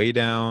cut way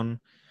down,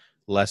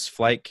 less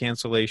flight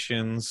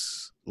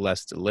cancellations,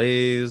 less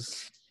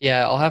delays.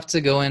 yeah, I'll have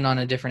to go in on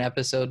a different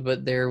episode,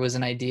 but there was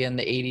an idea in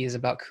the 80s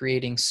about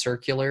creating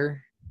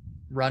circular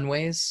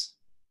runways.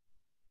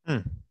 Hmm,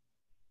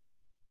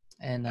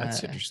 And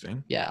that's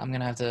interesting. yeah, I'm going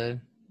to have to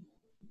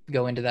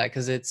go into that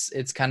because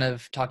it's kind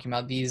of talking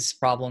about these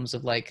problems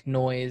of like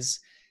noise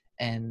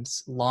and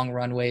long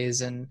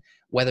runways and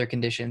weather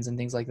conditions and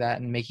things like that,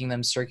 and making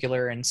them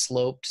circular and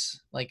sloped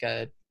like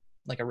a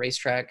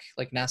racetrack.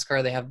 Like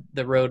NASCAR, they have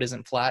the road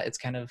isn't flat, it's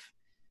kind of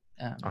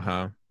um,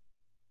 Uh-huh.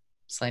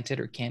 slanted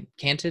or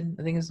canted,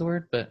 I think is the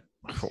word. But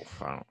Oh,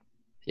 wow.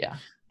 yeah,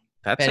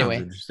 That but sounds anyway,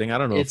 interesting. I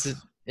don't know it's if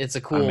it's a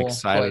I'm cool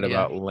excited idea.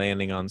 about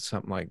landing on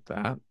something like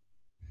that,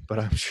 but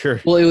I'm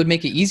sure. Well, it would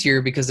make it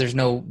easier because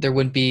there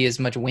wouldn't be as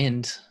much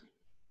wind.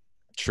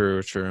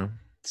 True, true.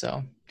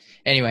 So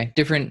anyway,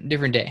 different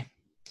day.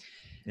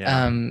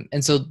 Yeah.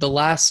 And so the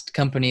last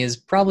company is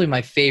probably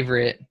my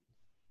favorite.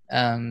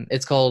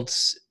 It's called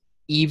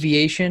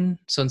Eviation.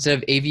 So instead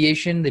of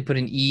aviation, they put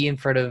an E in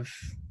front of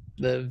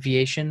the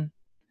viation.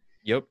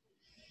 Yep.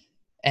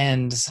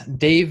 And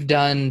they've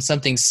done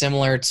something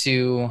similar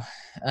to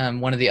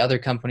one of the other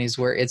companies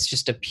where it's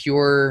just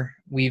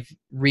we've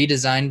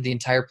redesigned the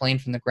entire plane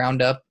from the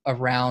ground up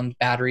around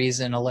batteries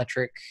and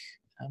electric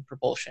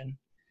propulsion.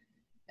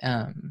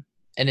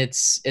 And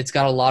it's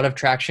got a lot of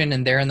traction,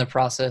 and they're in the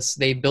process.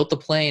 They built the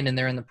plane, and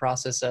they're in the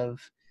process of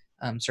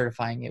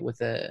certifying it with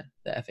the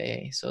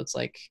FAA. So it's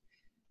like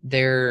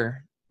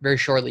they're very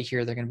shortly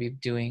here. They're going to be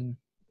doing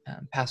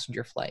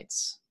passenger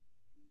flights.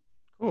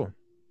 Cool.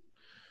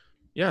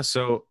 Yeah.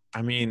 So,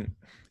 I mean,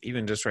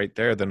 even just right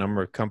there, the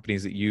number of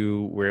companies that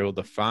you were able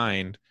to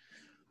find,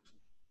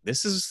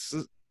 this is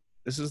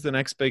the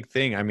next big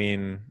thing. I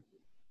mean,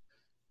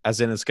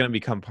 as in it's going to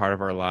become part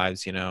of our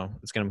lives,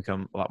 it's going to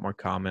become a lot more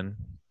common.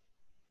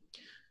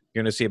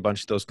 You're going to see a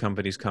bunch of those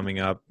companies coming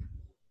up.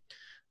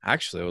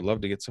 Actually, I would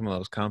love to get some of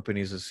those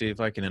companies to see if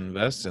I can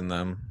invest in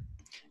them.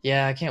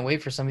 Yeah, I can't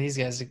wait for some of these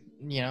guys to,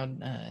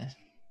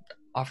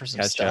 offer some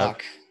Catch up.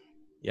 stock.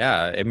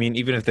 Yeah. I mean,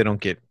 even if they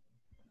don't get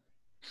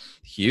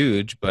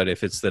huge, but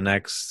if it's the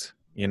next,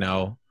 right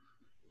now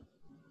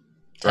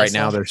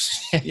Tesla? there's,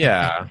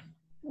 yeah.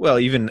 Well,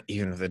 even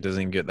if it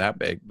doesn't get that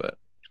big, but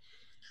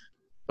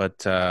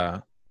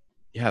yeah,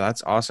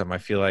 that's awesome. I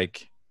feel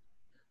like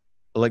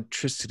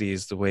electricity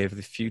is the way of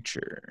the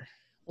future.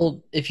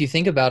 Well, if you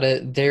think about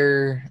it,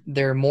 there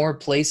are more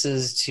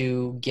places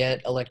to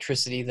get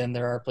electricity than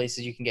there are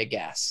places you can get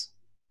gas.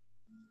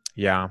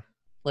 Yeah.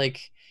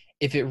 Like,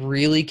 if it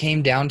really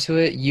came down to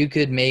it, you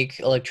could make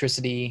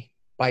electricity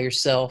by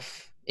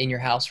yourself in your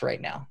house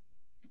right now.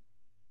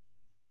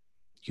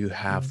 You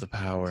have the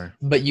power.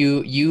 But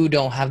you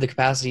don't have the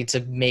capacity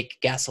to make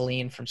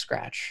gasoline from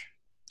scratch.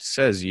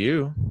 Says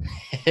you.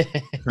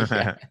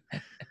 Yeah.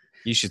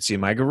 You should see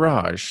my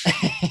garage.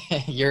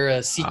 You're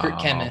a secret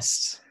Oh.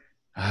 chemist.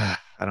 I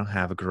don't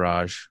have a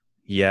garage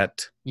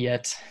yet.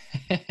 Yet.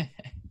 But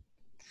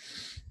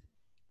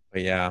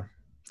yeah.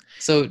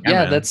 So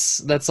yeah, Man.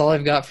 that's all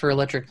I've got for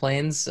electric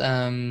planes.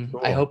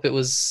 Cool. I hope it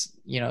was,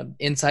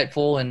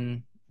 insightful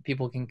and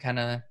people can kind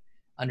of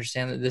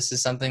understand that this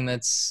is something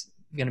that's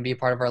going to be a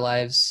part of our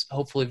lives,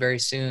 hopefully very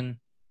soon.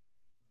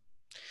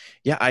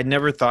 Yeah, I'd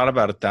never thought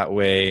about it that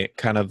way.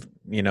 Kind of,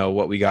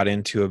 what we got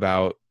into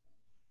about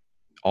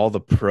all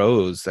the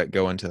pros that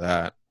go into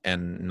that,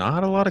 and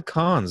not a lot of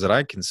cons that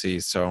I can see.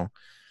 So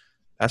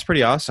that's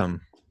pretty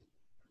awesome.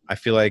 I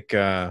feel like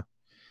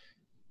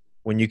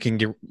when you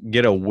can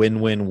get a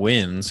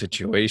win-win-win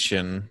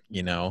situation,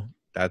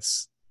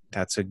 that's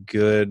a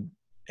good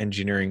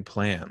engineering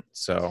plan.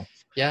 So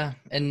yeah,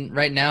 and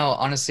right now,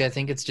 honestly, I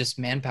think it's just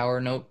manpower.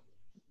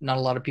 Not a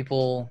lot of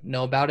people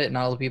know about it.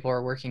 Not a lot of people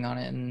are working on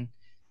it, and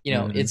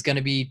it's going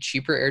to be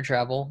cheaper air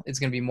travel. It's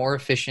going to be more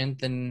efficient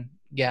than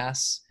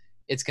gas.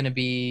 It's going to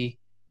be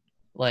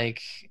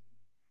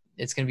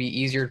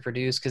easier to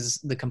produce because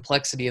the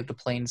complexity of the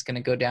plane is going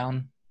to go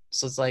down.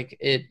 So it's like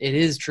it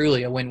is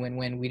truly a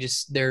win-win-win.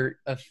 There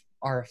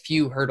are a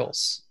few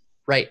hurdles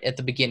right at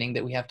the beginning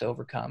that we have to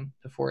overcome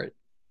before it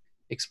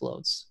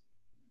explodes.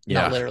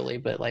 Yeah. Not literally,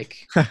 but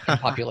like in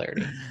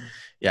popularity.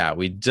 Yeah,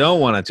 we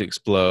don't want it to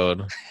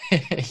explode.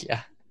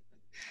 Yeah.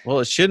 Well,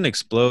 it shouldn't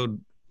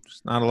explode.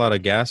 There's not a lot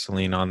of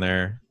gasoline on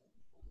there,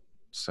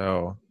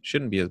 so it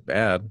shouldn't be as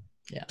bad.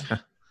 Yeah.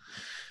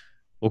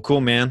 Well,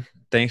 cool, man.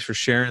 Thanks for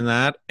sharing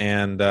that.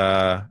 And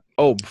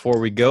before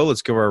we go,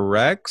 let's give our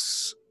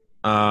recs.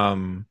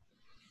 Well,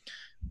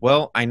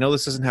 I know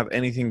this doesn't have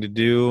anything to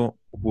do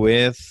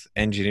with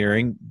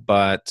engineering,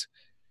 but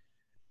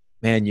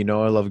man,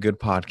 I love good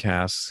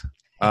podcasts.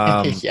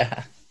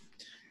 Yeah.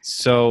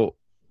 So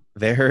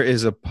there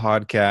is a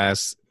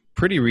podcast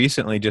pretty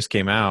recently just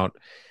came out.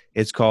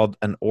 It's called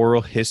An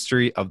Oral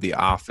History of The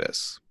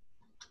Office.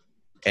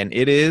 And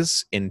it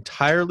is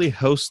entirely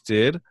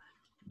hosted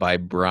by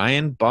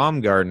Brian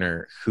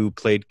Baumgartner, who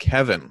played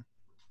Kevin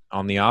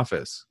on The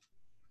Office.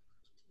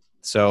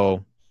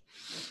 So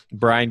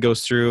Brian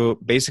goes through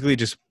basically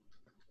it is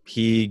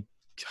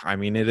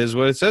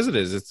what it says it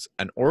is. It's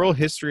an oral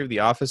history of The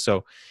Office.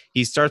 So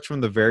he starts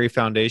from the very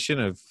foundation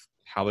of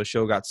how the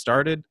show got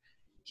started.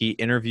 He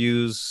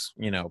interviews,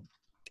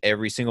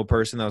 every single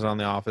person that was on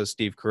The Office,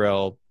 Steve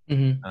Carell.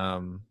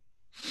 Mm-hmm.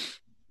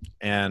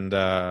 And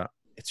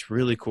it's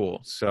really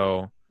cool.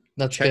 So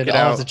that's good.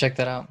 I'll have to check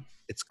that out.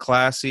 It's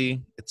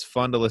classy. It's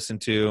fun to listen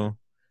to.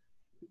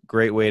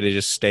 Great way to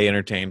just stay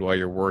entertained while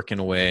you're working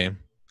away.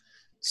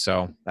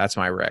 So that's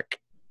my rec.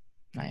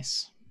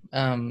 Nice.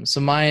 So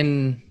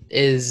mine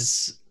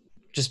is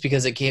just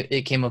because it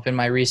came up in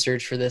my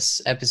research for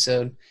this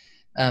episode.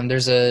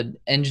 There's an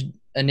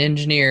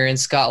engineer in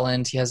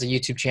Scotland. He has a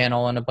YouTube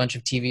channel and a bunch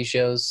of TV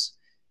shows.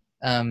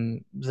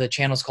 The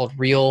channel's called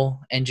Real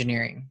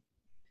Engineering.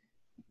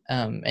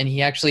 And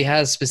he actually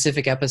has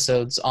specific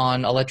episodes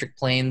on electric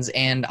planes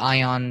and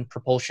ion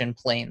propulsion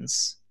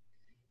planes.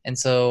 And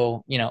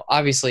so,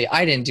 obviously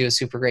I didn't do a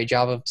super great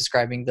job of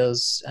describing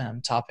those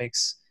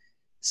topics.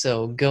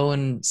 So go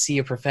and see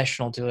a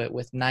professional do it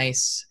with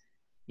nice,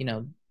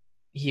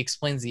 he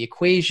explains the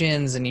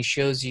equations and he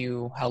shows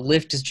you how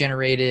lift is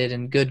generated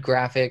and good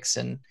graphics.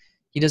 And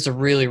he does a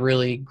really,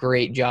 really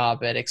great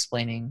job at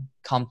explaining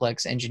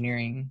complex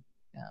engineering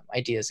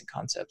ideas and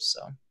concepts.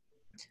 So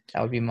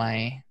that would be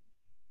my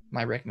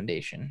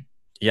recommendation.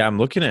 Yeah, I'm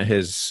looking at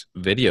his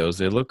videos.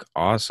 They look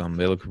awesome.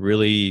 They look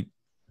really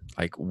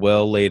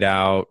well laid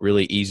out,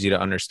 really easy to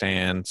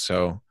understand.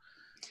 So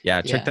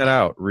yeah, check that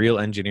out. Real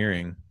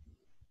Engineering.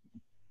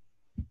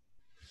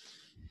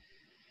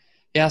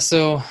 Yeah,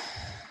 so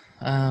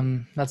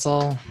that's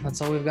all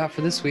we've got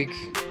for this week.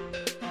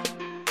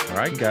 All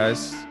right,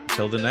 guys.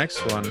 Till the next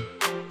one.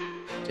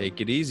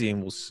 Take it easy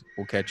and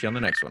we'll catch you on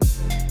the next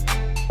one.